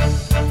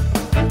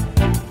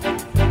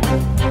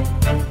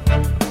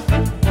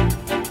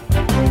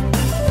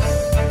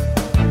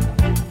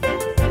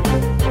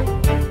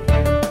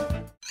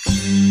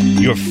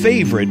 Your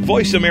favorite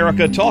Voice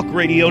America Talk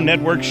Radio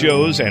Network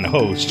shows and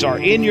hosts are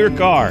in your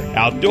car,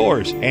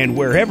 outdoors, and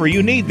wherever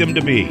you need them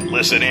to be.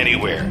 Listen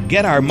anywhere.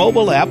 Get our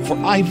mobile app for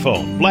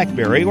iPhone,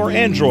 BlackBerry, or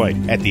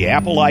Android at the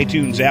Apple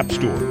iTunes App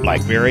Store,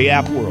 BlackBerry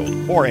App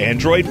World, or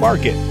Android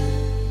Market.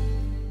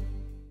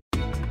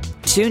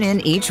 Tune in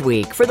each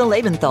week for the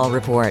Lebenthal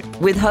Report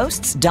with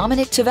hosts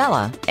Dominic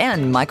Tavella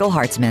and Michael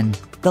Hartzman.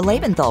 The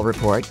Lebenthal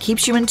Report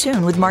keeps you in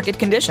tune with market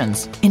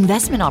conditions,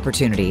 investment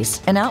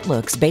opportunities, and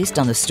outlooks based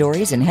on the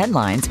stories and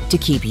headlines to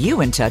keep you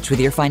in touch with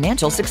your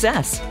financial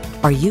success.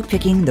 Are you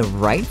picking the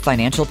right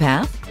financial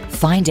path?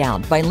 Find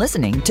out by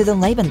listening to the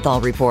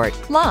Lebenthal Report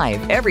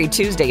live every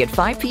Tuesday at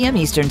 5 p.m.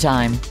 Eastern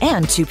Time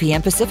and 2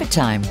 p.m. Pacific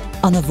Time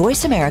on the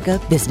Voice America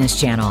Business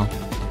Channel.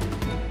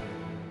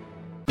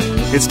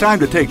 It's time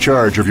to take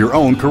charge of your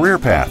own career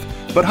path.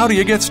 But how do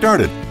you get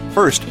started?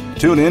 First,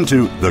 tune in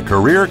to The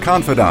Career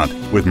Confidant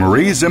with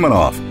Marie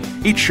Zimenoff.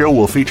 Each show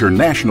will feature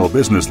national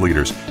business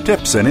leaders,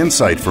 tips and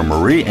insight from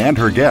Marie and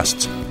her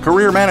guests,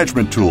 career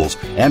management tools,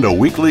 and a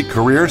weekly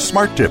career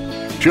smart tip.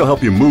 She'll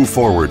help you move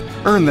forward,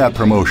 earn that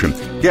promotion,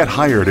 get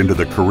hired into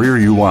the career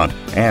you want,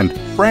 and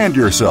brand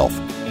yourself.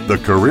 The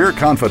Career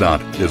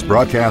Confidant is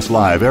broadcast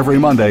live every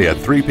Monday at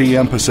 3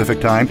 p.m. Pacific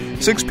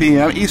Time, 6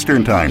 p.m.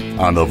 Eastern Time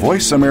on the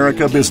Voice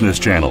America Business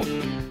Channel.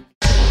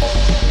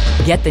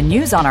 Get the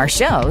news on our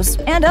shows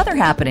and other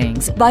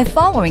happenings by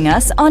following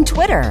us on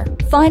Twitter.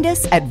 Find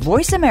us at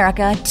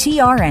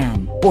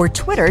VoiceAmericaTRN or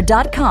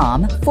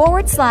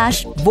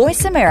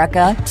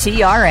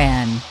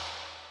twitter.com/VoiceAmericaTRN.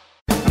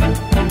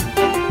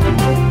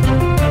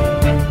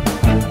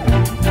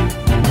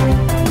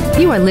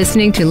 You are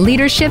listening to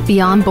Leadership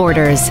Beyond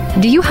Borders.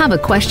 Do you have a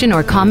question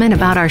or comment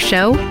about our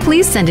show?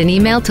 Please send an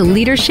email to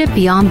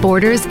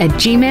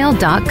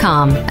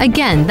leadershipbeyondborders@gmail.com.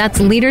 Again, that's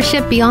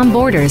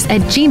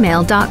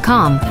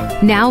leadershipbeyondborders@gmail.com.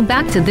 Now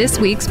back to this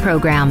week's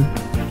program.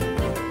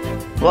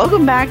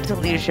 Welcome back to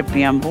Leadership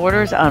Beyond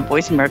Borders on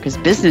Voice America's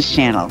Business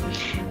Channel.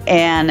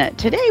 And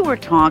today we're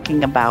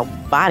talking about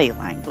body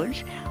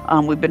language.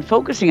 We've been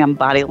focusing on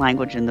body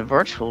language in the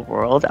virtual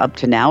world up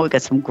to now. We've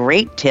got some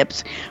great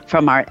tips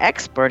from our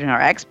expert, and our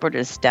expert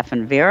is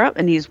Stefan Vera,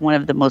 and he's one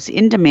of the most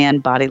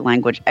in-demand body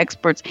language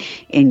experts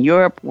in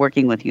Europe,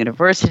 working with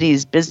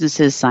universities,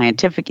 businesses,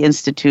 scientific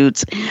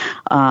institutes,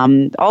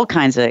 all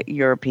kinds of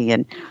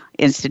European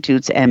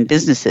institutes and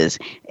businesses.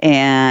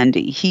 And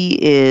he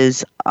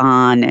is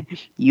on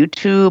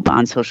YouTube,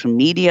 on social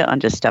media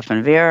under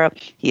Stefan Vera.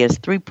 He has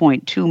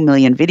 3.2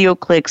 million video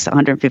clicks,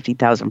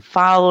 150,000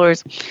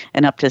 followers,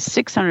 and up to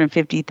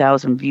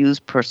 650,000 views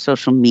per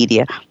social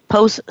media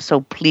post.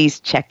 So please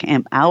check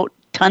him out.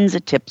 Tons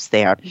of tips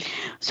there.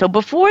 So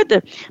before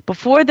the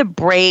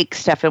break,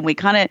 Stefan, we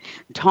kind of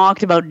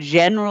talked about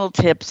general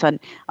tips on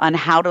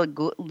how to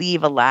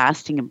leave a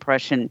lasting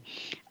impression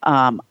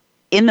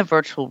in the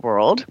virtual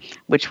world,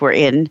 which we're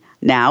in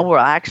now. We're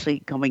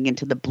actually going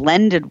into the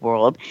blended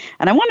world.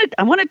 And I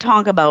want to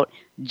talk about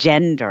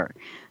gender,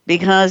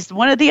 because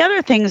one of the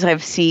other things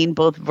I've seen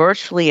both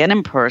virtually and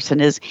in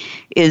person is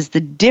the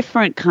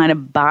different kind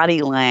of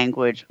body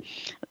language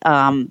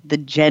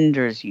the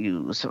genders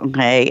use,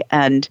 okay?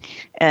 And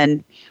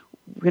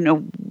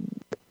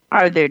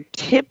are there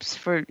tips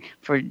for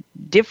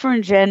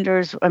different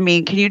genders? I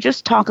mean, can you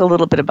just talk a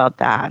little bit about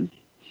that?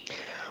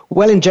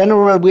 Well, in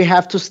general, we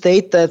have to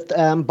state that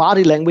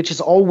body language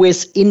is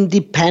always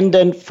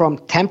independent from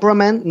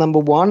temperament, number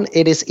one.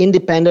 It is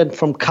independent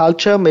from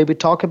culture, maybe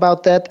talk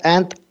about that,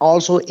 and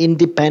also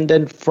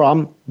independent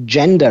from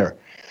gender.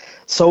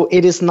 So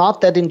it is not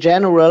that in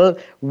general,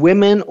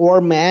 women or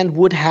men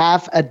would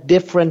have a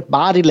different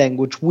body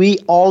language. We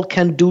all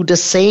can do the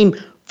same.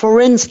 For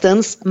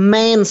instance,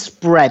 man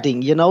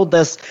spreading,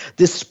 this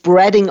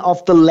spreading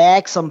of the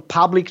legs on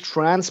public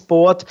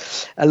transport.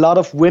 A lot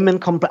of women,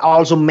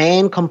 also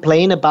men,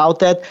 complain about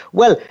that.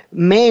 Well,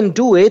 men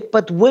do it,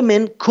 but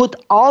women could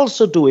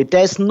also do it.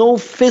 There's no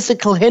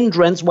physical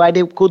hindrance why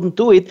they couldn't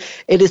do it.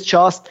 It is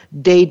just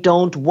they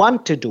don't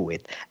want to do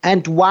it.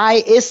 And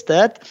why is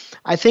that?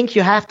 I think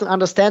you have to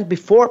understand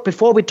before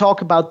we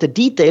talk about the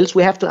details,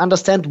 we have to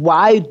understand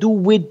why do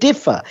we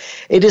differ.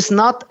 It is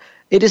not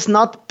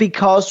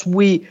because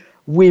we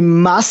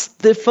must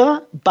differ,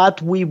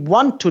 but we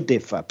want to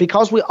differ,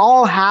 because we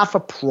all have a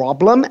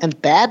problem, and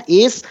that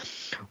is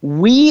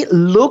we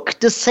look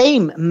the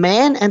same.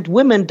 Men and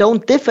women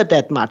don't differ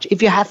that much.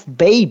 If you have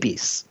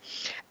babies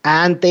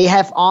and they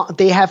have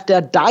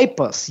their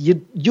diapers, you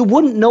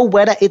wouldn't know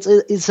whether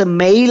it's a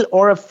male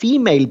or a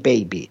female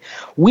baby.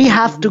 We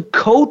have to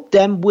coat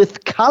them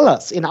with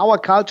colors. In our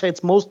culture,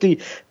 it's mostly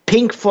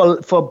pink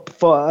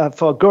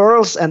for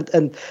girls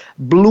and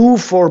blue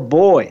for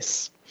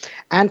boys.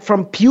 And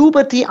from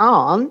puberty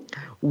on,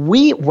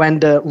 when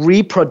the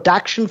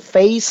reproduction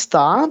phase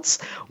starts,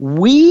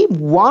 we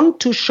want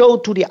to show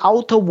to the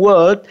outer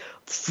world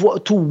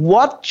to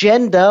what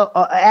gender,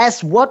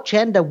 as what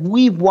gender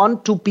we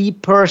want to be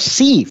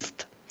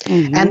perceived.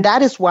 Mm-hmm. And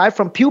that is why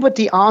from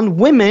puberty on,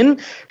 women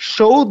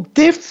show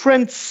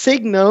different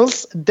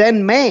signals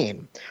than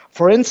men.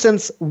 For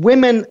instance,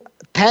 women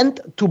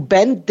tend to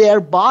bend their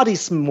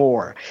bodies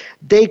more.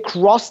 They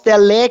cross their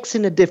legs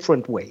in a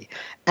different way.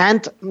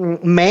 And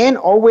men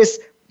always,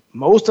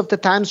 most of the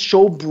time,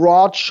 show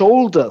broad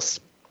shoulders.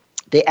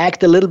 They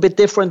act a little bit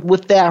different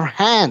with their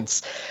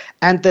hands.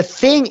 And the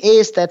thing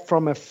is that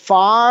from a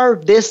far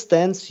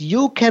distance,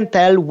 you can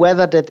tell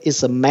whether that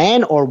is a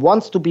man or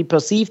wants to be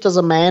perceived as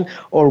a man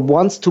or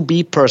wants to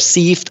be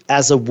perceived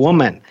as a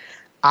woman.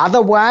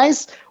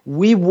 Otherwise,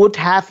 we would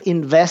have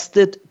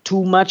invested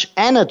too much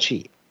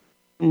energy.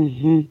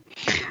 Mm-hmm.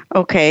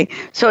 Okay.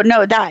 So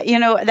no,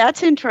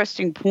 that's an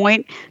interesting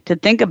point to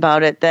think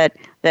about it, that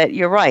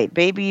you're right.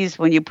 Babies,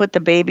 when you put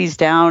the babies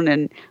down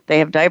and they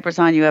have diapers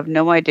on, you have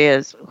no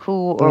idea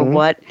who or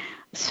what.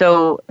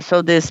 So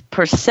this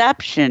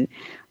perception,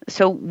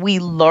 so we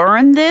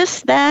learn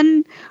this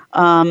then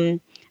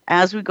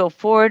as we go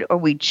forward, or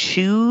we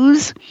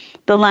choose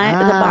the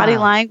body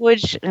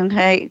language.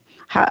 Okay.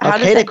 How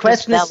does that the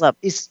question develop?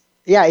 It's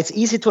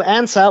easy to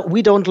answer.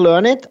 We don't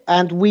learn it,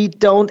 and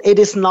it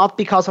is not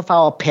because of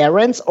our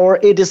parents, or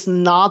it is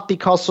not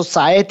because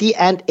society,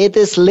 and it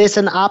is,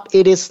 listen up,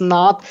 it is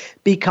not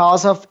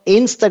because of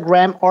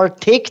Instagram or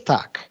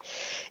TikTok.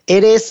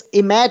 It is,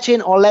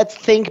 imagine, or let's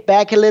think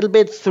back a little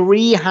bit,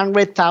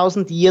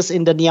 300,000 years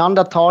in the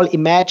Neanderthal.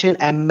 Imagine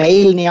a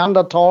male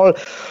Neanderthal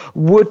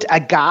would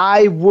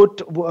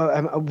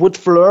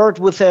flirt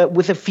with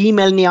a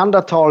female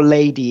Neanderthal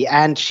lady,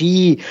 and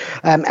he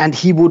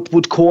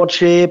would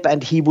courtship,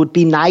 and he would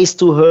be nice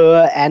to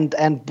her and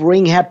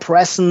bring her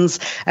presents.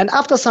 And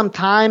after some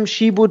time,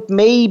 she would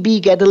maybe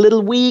get a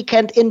little weak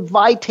and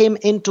invite him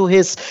into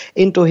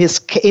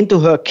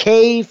her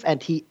cave,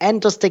 and he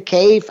enters the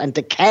cave, and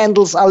the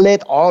candles are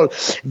lit, all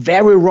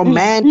very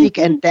romantic.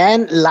 And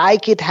then,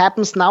 like it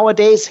happens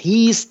nowadays,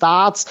 he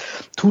starts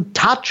to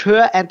touch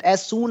her, and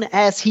as soon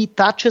as he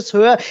touches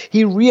her,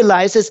 he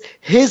realizes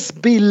his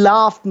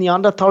beloved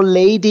Neanderthal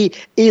lady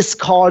is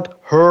called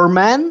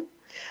Herman.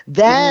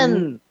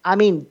 Then,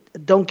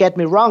 don't get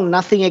me wrong,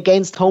 nothing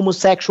against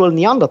homosexual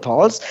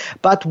Neanderthals,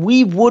 but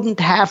we wouldn't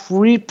have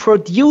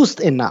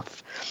reproduced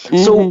enough.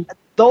 So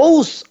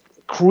those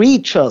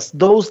creatures,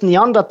 those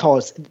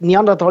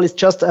Neanderthal is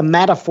just a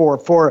metaphor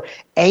for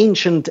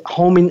ancient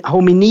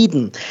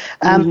hominiden.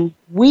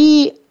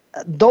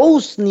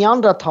 Those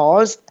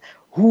Neanderthals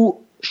who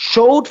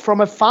showed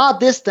from a far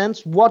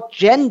distance what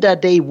gender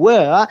they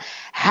were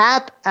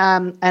had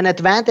an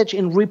advantage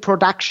in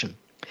reproduction.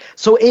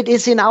 So it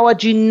is in our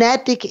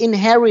genetic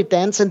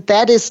inheritance, and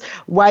that is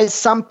why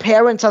some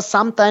parents are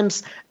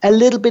sometimes a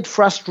little bit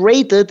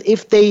frustrated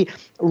if they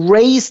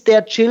raise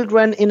their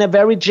children in a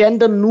very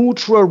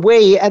gender-neutral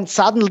way, and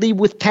suddenly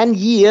with 10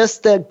 years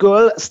the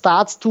girl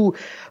starts to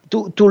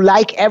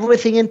like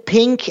everything in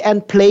pink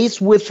and plays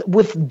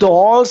with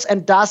dolls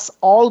and does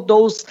all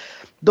those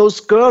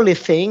girly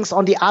things.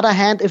 On the other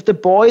hand, if the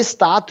boys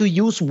start to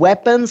use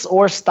weapons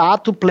or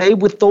start to play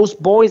with those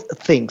boy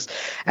things.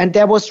 And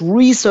there was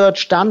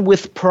research done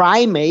with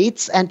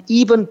primates, and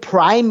even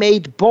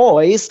primate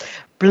boys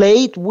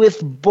played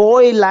with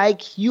boy-like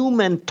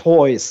human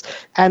toys,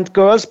 and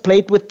girls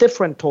played with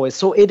different toys.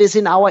 So it is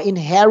in our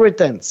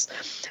inheritance.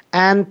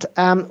 And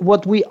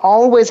what we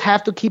always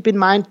have to keep in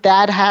mind,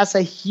 that has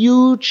a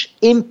huge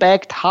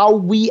impact how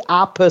we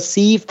are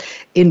perceived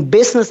in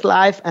business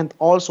life and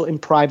also in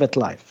private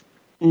life.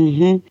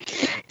 Mm-hmm.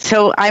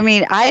 So, I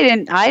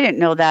didn't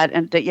know that,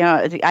 and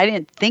I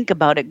didn't think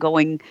about it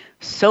going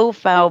so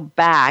far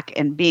back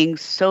and being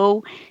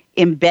so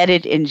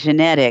embedded in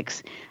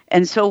genetics.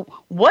 And so,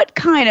 what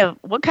kind of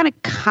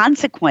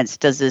consequence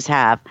does this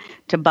have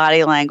to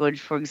body language,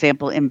 for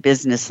example, in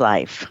business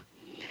life?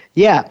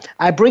 Yeah,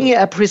 I bring you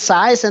a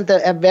precise and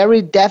a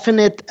very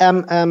definite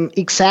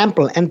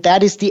example, and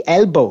that is the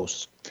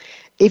elbows.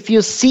 If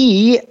you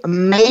see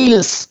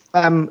males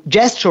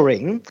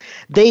gesturing,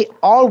 they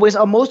always,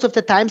 or most of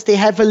the times, they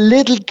have a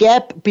little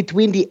gap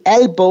between the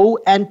elbow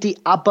and the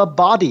upper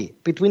body,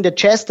 between the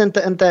chest and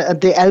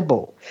the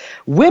elbow.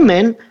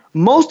 Women,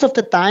 most of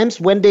the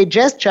times when they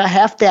gesture,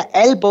 have their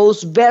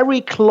elbows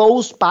very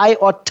close by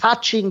or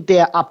touching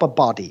their upper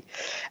body.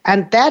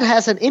 And that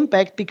has an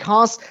impact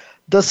because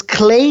thus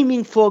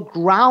claiming for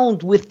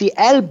ground with the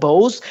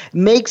elbows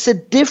makes a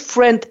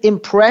different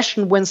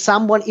impression when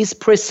someone is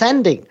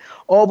presenting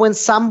or when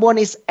someone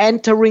is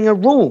entering a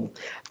room.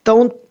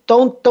 Don't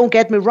don't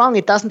get me wrong.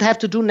 It doesn't have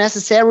to do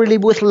necessarily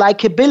with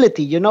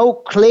likability.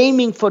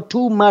 Claiming for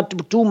too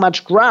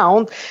much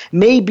ground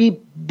maybe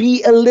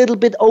be a little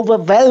bit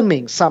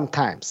overwhelming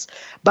sometimes.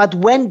 But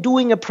when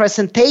doing a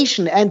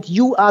presentation and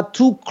you are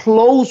too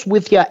close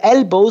with your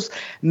elbows,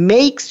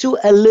 makes you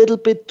a little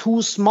bit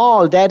too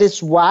small. That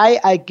is why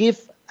I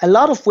give a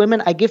lot of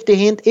women, I give the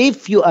hint,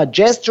 if you are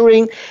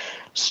gesturing,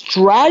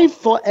 strive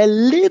for a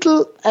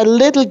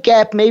little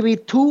gap, maybe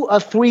 2 or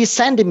 3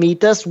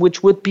 centimeters,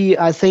 which would be,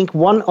 I think,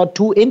 1 or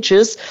 2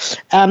 inches.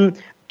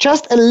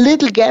 Just a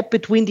little gap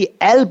between the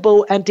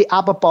elbow and the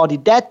upper body.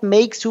 That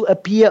makes you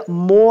appear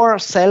more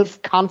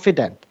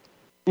self-confident.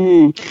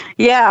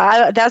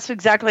 Yeah, that's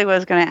exactly what I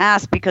was going to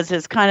ask, because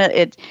it's kind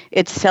of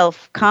it's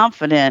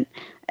self-confident,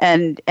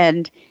 and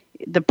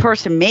the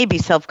person may be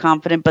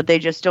self-confident, but they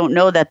just don't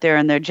know that they're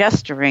in their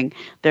gesturing.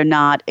 They're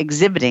not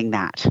exhibiting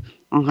that.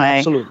 Okay.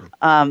 Absolutely.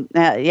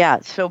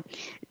 So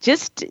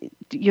just,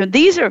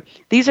 these are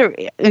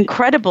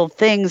incredible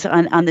things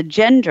on the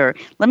gender.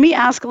 Let me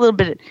ask a little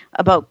bit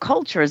about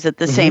culture. Is it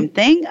the same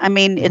thing? I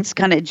mean, it's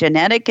kind of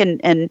genetic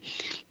and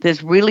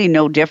there's really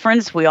no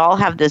difference. We all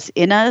have this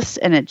in us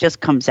and it just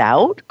comes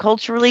out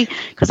culturally,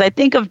 because I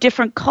think of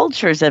different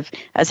cultures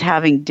as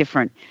having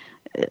different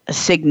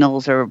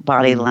signals or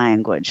body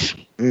language.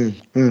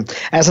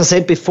 As I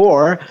said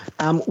before,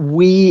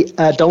 we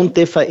don't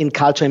differ in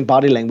culture and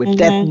body language.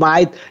 That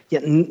might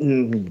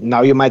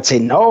now you might say,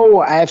 no,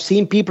 I have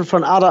seen people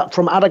from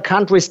other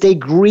countries, they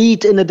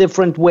greet in a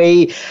different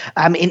way.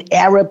 In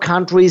Arab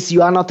countries,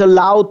 you are not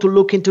allowed to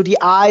look into the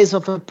eyes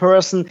of a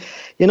person.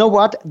 You know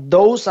what?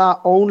 Those are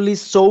only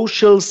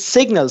social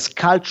signals,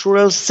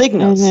 cultural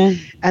signals,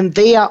 and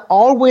they are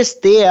always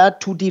there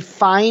to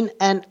define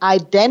an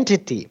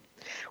identity.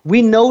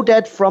 We know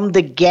that from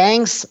the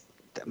gangs,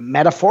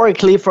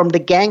 metaphorically from the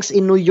gangs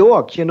in New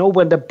York.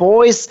 When the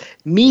boys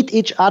meet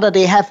each other,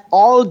 they have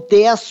all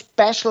their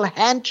special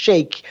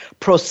handshake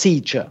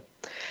procedure.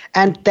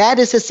 And that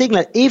is a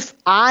signal. If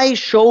I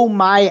show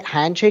my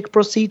handshake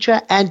procedure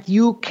and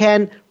you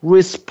can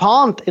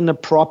respond in a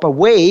proper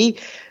way,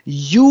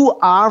 you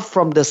are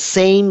from the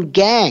same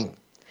gang.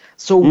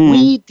 So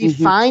we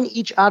define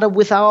each other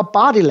with our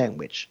body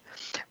language.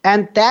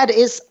 And that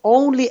is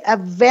only a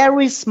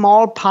very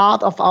small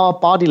part of our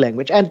body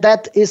language. And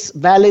that is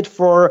valid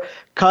for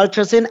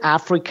cultures in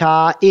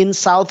Africa, in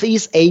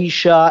Southeast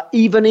Asia,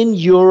 even in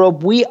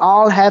Europe. We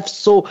all have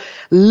so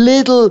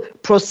little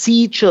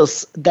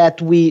procedures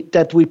that we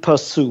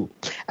pursue.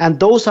 And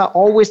those are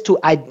always to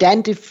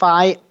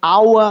identify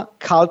our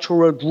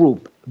cultural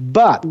group.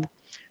 But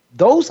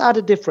those are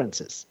the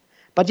differences.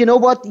 But you know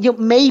what?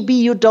 Maybe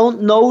you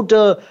don't know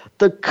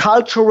the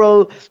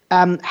cultural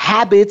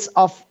habits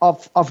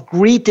of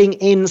greeting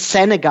in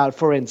Senegal,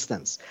 for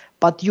instance.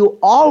 But you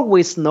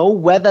always know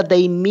whether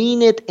they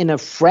mean it in a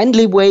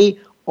friendly way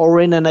or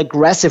in an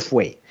aggressive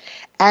way.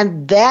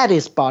 And that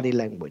is body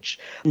language.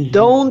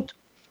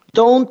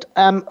 Don't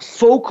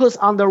focus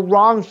on the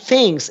wrong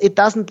things. It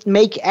doesn't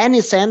make any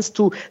sense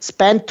to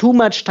spend too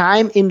much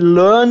time in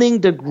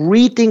learning the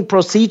greeting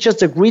procedures,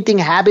 the greeting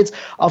habits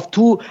of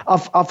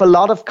a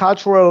lot of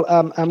cultural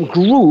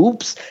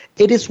groups.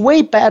 It is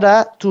way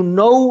better to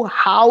know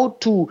how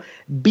to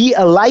be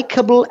a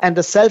likable and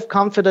a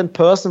self-confident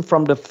person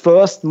from the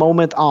first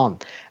moment on.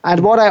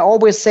 And what I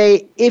always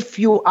say, if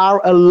you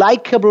are a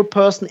likable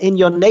person in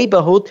your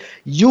neighborhood,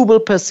 you will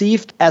be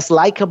perceived as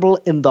likable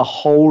in the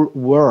whole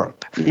world.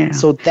 Yeah.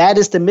 So that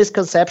is the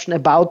misconception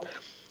about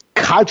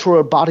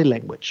cultural body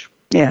language.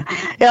 Yeah,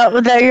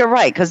 well, there you're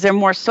right, because they're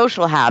more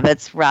social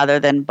habits rather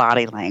than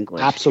body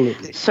language.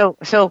 Absolutely. So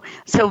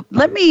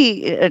let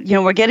me,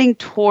 we're getting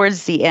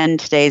towards the end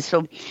today.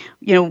 So,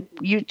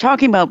 you're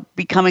talking about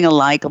becoming a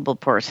likable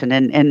person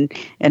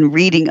and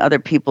reading other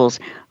people's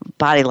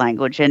body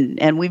language.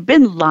 And we've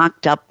been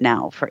locked up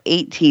now for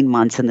 18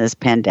 months in this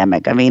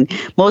pandemic. I mean,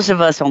 most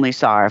of us only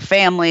saw our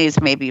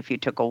families, maybe if you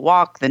took a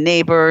walk, the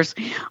neighbors.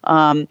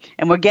 And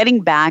we're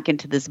getting back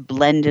into this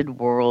blended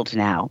world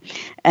now.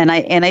 And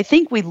I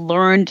think we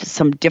learned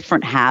some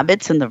different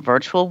habits in the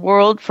virtual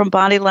world from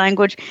body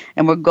language,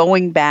 and we're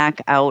going back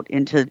out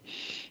into,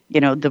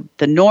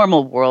 the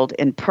normal world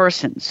in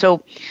person.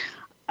 So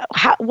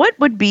what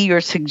would be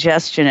your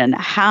suggestion on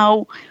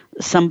how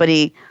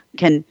somebody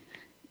can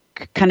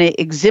kind of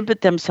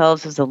exhibit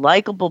themselves as a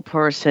likable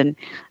person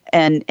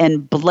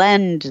and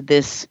blend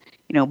this,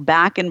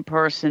 back in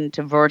person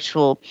to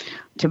virtual,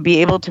 to be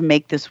able to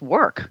make this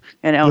work?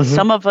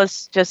 Some of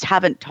us just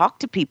haven't talked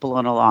to people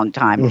in a long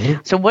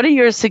time. So what are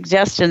your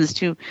suggestions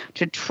to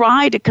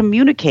try to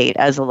communicate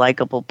as a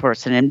likable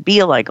person and be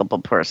a likable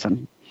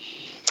person?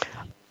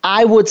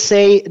 I would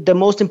say the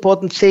most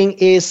important thing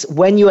is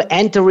when you're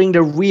entering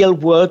the real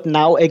world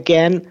now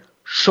again,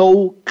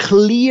 show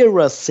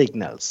clearer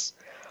signals.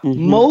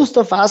 Most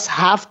of us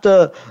have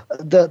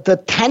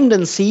the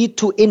tendency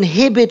to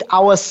inhibit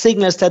our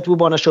signals that we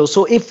want to show.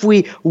 So if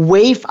we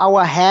wave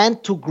our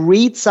hand to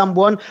greet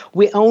someone,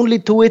 we only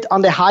do it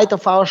on the height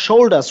of our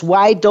shoulders.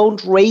 Why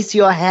don't raise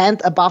your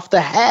hand above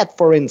the head,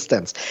 for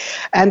instance?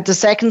 And the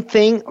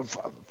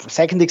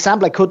second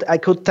example, I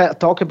could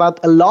talk about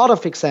a lot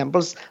of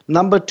examples.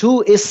 Number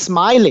 2 is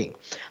smiling.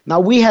 Now,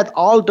 we had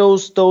all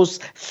those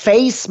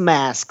face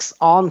masks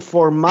on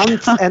for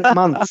months and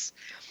months.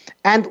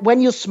 And when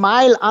you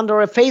smile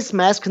under a face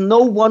mask, no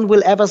one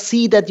will ever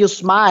see that you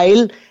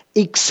smile,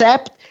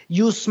 except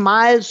you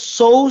smile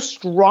so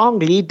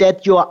strongly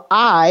that your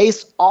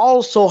eyes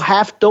also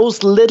have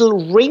those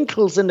little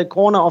wrinkles in the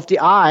corner of the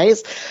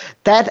eyes.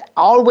 That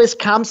always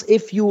comes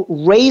if you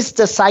raise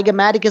the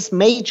zygomaticus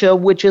major,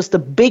 which is the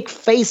big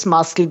face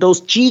muscle,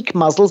 those cheek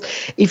muscles.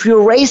 If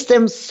you raise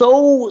them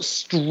so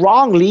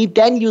strongly,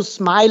 then you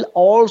smile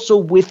also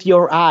with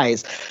your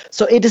eyes.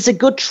 So it is a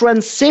good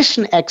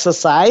transition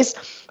exercise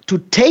to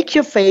take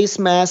your face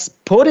mask,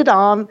 put it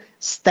on,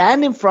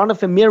 stand in front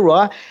of a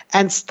mirror,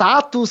 and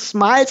start to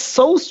smile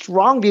so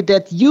strongly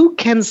that you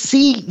can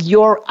see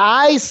your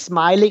eyes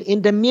smiling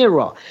in the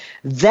mirror.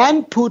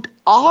 Then put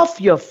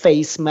off your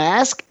face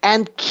mask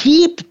and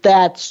keep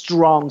that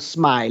strong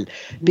smile,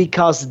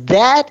 because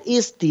that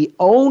is the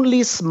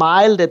only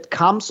smile that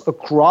comes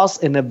across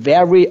in a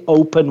very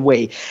open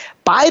way.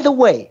 By the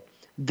way,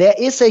 there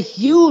is a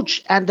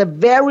huge and a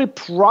very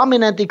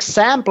prominent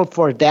example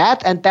for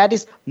that, and that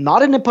is that's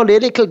not a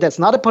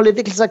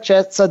political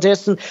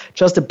suggestion,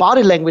 just a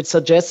body language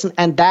suggestion,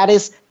 and that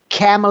is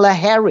Kamala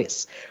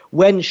Harris.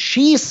 When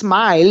she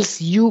smiles,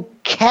 you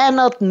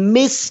cannot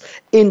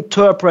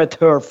misinterpret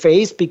her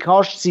face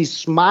because she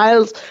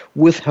smiles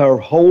with her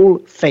whole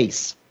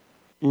face.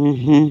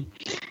 Mm-hmm.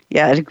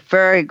 Yeah,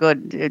 very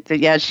good.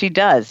 Yeah, she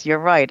does. You're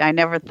right. I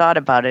never thought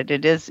about it.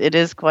 It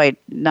is quite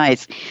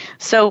nice.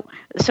 So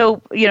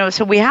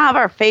we have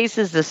our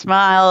faces, the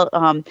smile,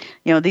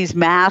 these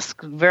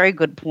masks, very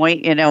good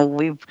point.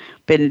 We've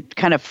been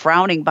kind of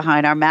frowning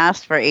behind our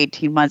masks for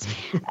 18 months.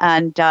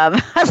 And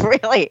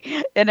really,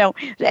 and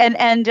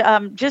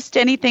just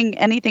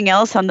anything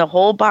else on the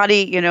whole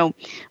body,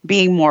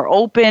 being more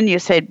open. You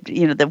said,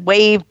 the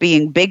wave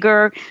being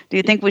bigger. Do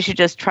you think we should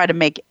just try to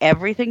make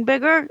everything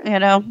bigger,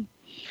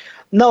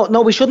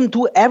 No, we shouldn't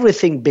do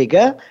everything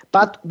bigger,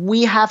 but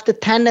we have the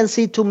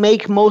tendency to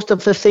make most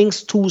of the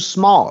things too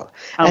small.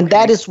 Okay. And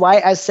that is why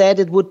I said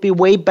it would be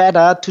way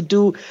better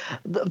to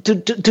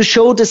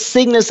show the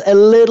signals a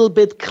little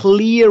bit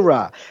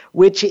clearer,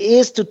 which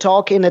is to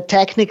talk in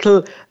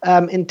technical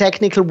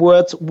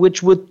words,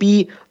 which would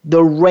be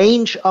the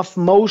range of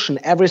motion.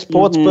 Every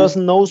sports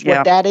person knows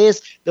what that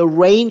is. The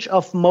range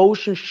of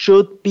motion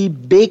should be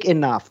big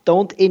enough.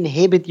 Don't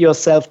inhibit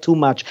yourself too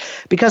much,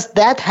 because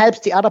that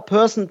helps the other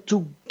person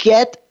to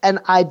get an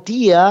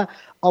idea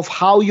of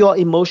how your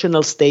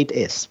emotional state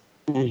is.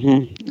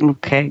 Mm-hmm.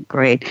 Okay,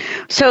 great.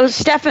 So,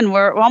 Stefan,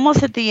 we're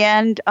almost at the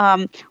end.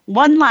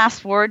 One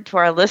last word to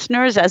our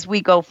listeners as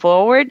we go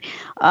forward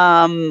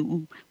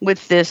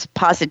with this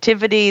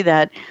positivity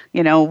that,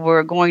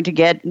 we're going to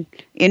get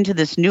into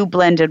this new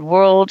blended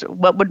world.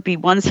 What would be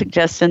one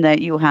suggestion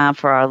that you have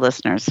for our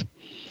listeners?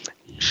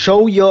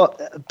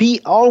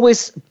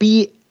 Always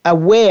be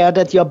aware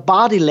that your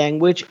body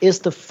language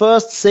is the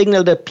first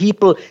signal that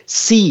people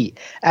see.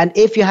 And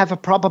if you have a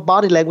proper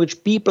body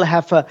language, people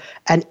have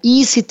an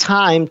easy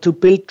time to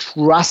build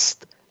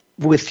trust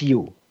with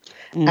you.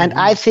 Mm-hmm. And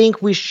I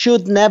think we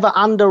should never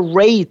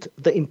underrate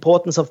the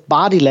importance of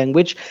body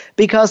language,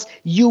 because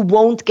you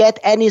won't get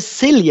any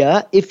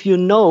sillier if you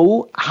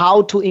know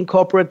how to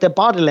incorporate the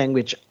body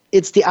language.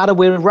 It's the other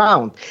way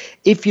around.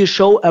 If you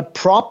show a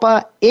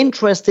proper,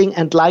 interesting,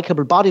 and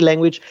likable body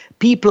language,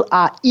 people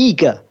are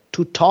eager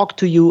to talk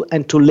to you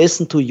and to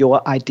listen to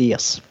your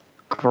ideas.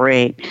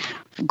 Great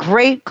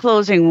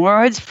closing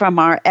words from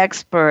our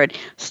expert,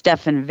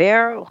 Stefan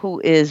Vera,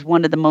 who is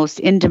one of the most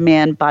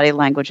in-demand body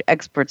language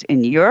experts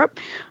in Europe.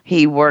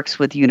 He works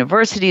with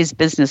universities,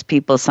 business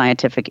people,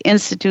 scientific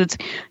institutes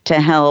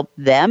to help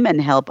them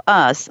and help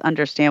us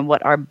understand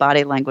what our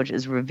body language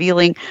is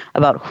revealing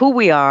about who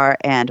we are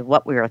and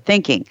what we are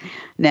thinking.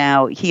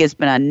 Now, he has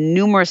been on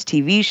numerous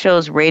TV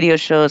shows, radio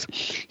shows.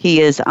 He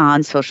is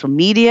on social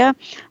media.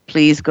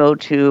 Please go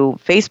to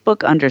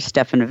Facebook under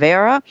Stefan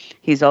Vera.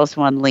 He's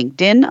also on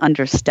LinkedIn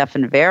under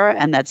Stefan Vera,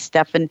 and that's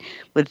Stefan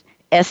with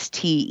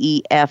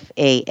Stefan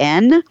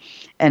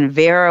and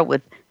Vera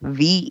with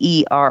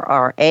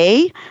Verra.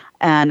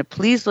 And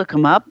please look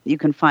him up. You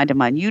can find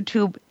him on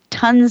YouTube.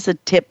 Tons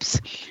of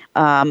tips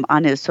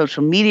on his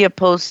social media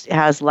posts.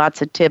 Has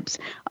lots of tips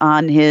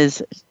on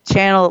his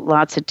channel,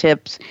 lots of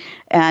tips.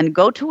 And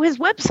go to his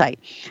website.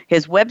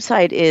 His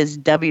website is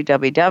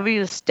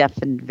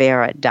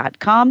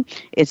www.stefanvera.com.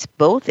 It's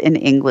both in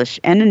English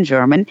and in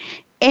German.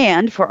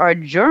 And for our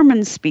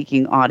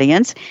German-speaking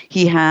audience,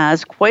 he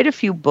has quite a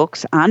few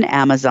books on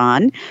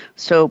Amazon.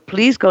 So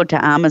please go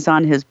to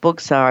Amazon. His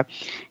books are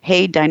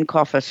Hey, dein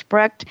Koffer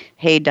spricht,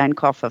 Hey, dein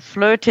Koffer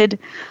flirtet,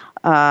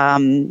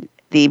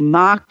 the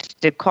Markt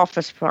der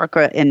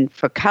Koffersprache in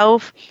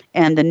Verkauf,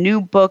 and the new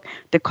book,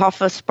 The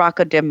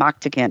Koffersprache der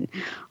Marktigen.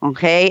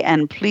 Okay,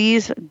 and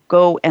please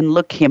go and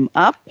look him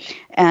up.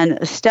 And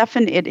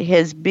Stefan, it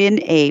has been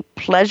a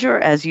pleasure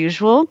as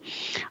usual.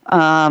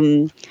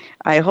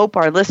 I hope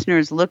our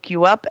listeners look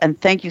you up, and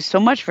thank you so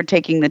much for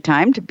taking the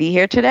time to be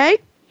here today.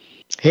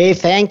 Hey,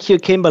 thank you,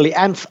 Kimberly.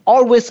 I'm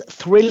always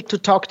thrilled to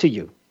talk to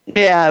you.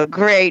 Yeah,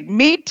 great.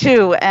 Me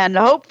too. And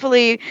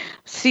hopefully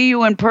see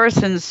you in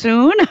person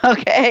soon.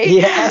 Okay.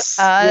 Yes.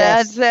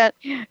 That's it.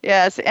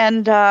 Yes.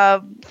 And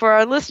for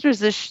our listeners,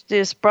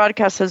 this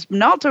broadcast has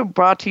been also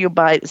brought to you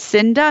by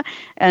Cinda.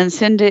 And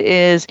Cinda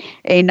is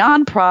a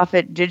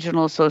nonprofit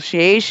digital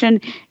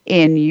association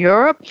in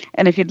Europe.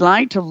 And if you'd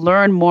like to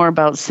learn more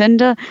about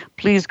Cinda,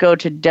 please go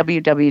to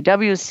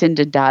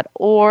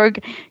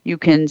www.cinda.org. You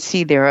can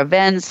see their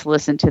events,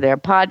 listen to their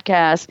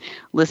podcasts,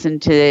 listen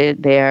to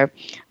their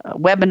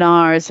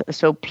webinars.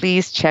 So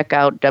please check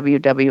out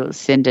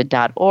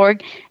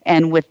www.cinda.org.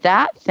 And with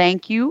that,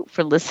 thank you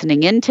for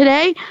listening in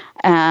today,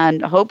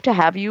 and hope to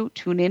have you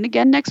tune in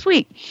again next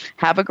week.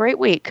 Have a great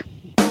week.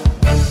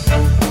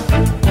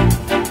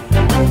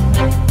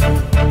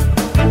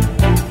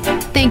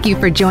 Thank you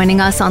for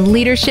joining us on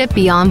Leadership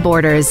Beyond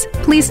Borders.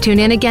 Please tune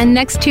in again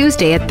next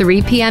Tuesday at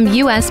 3 p.m.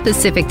 U.S.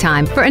 Pacific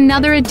Time for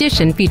another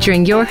edition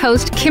featuring your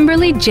host,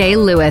 Kimberly J.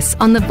 Lewis,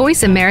 on the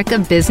Voice America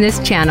Business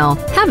Channel.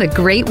 Have a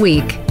great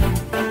week.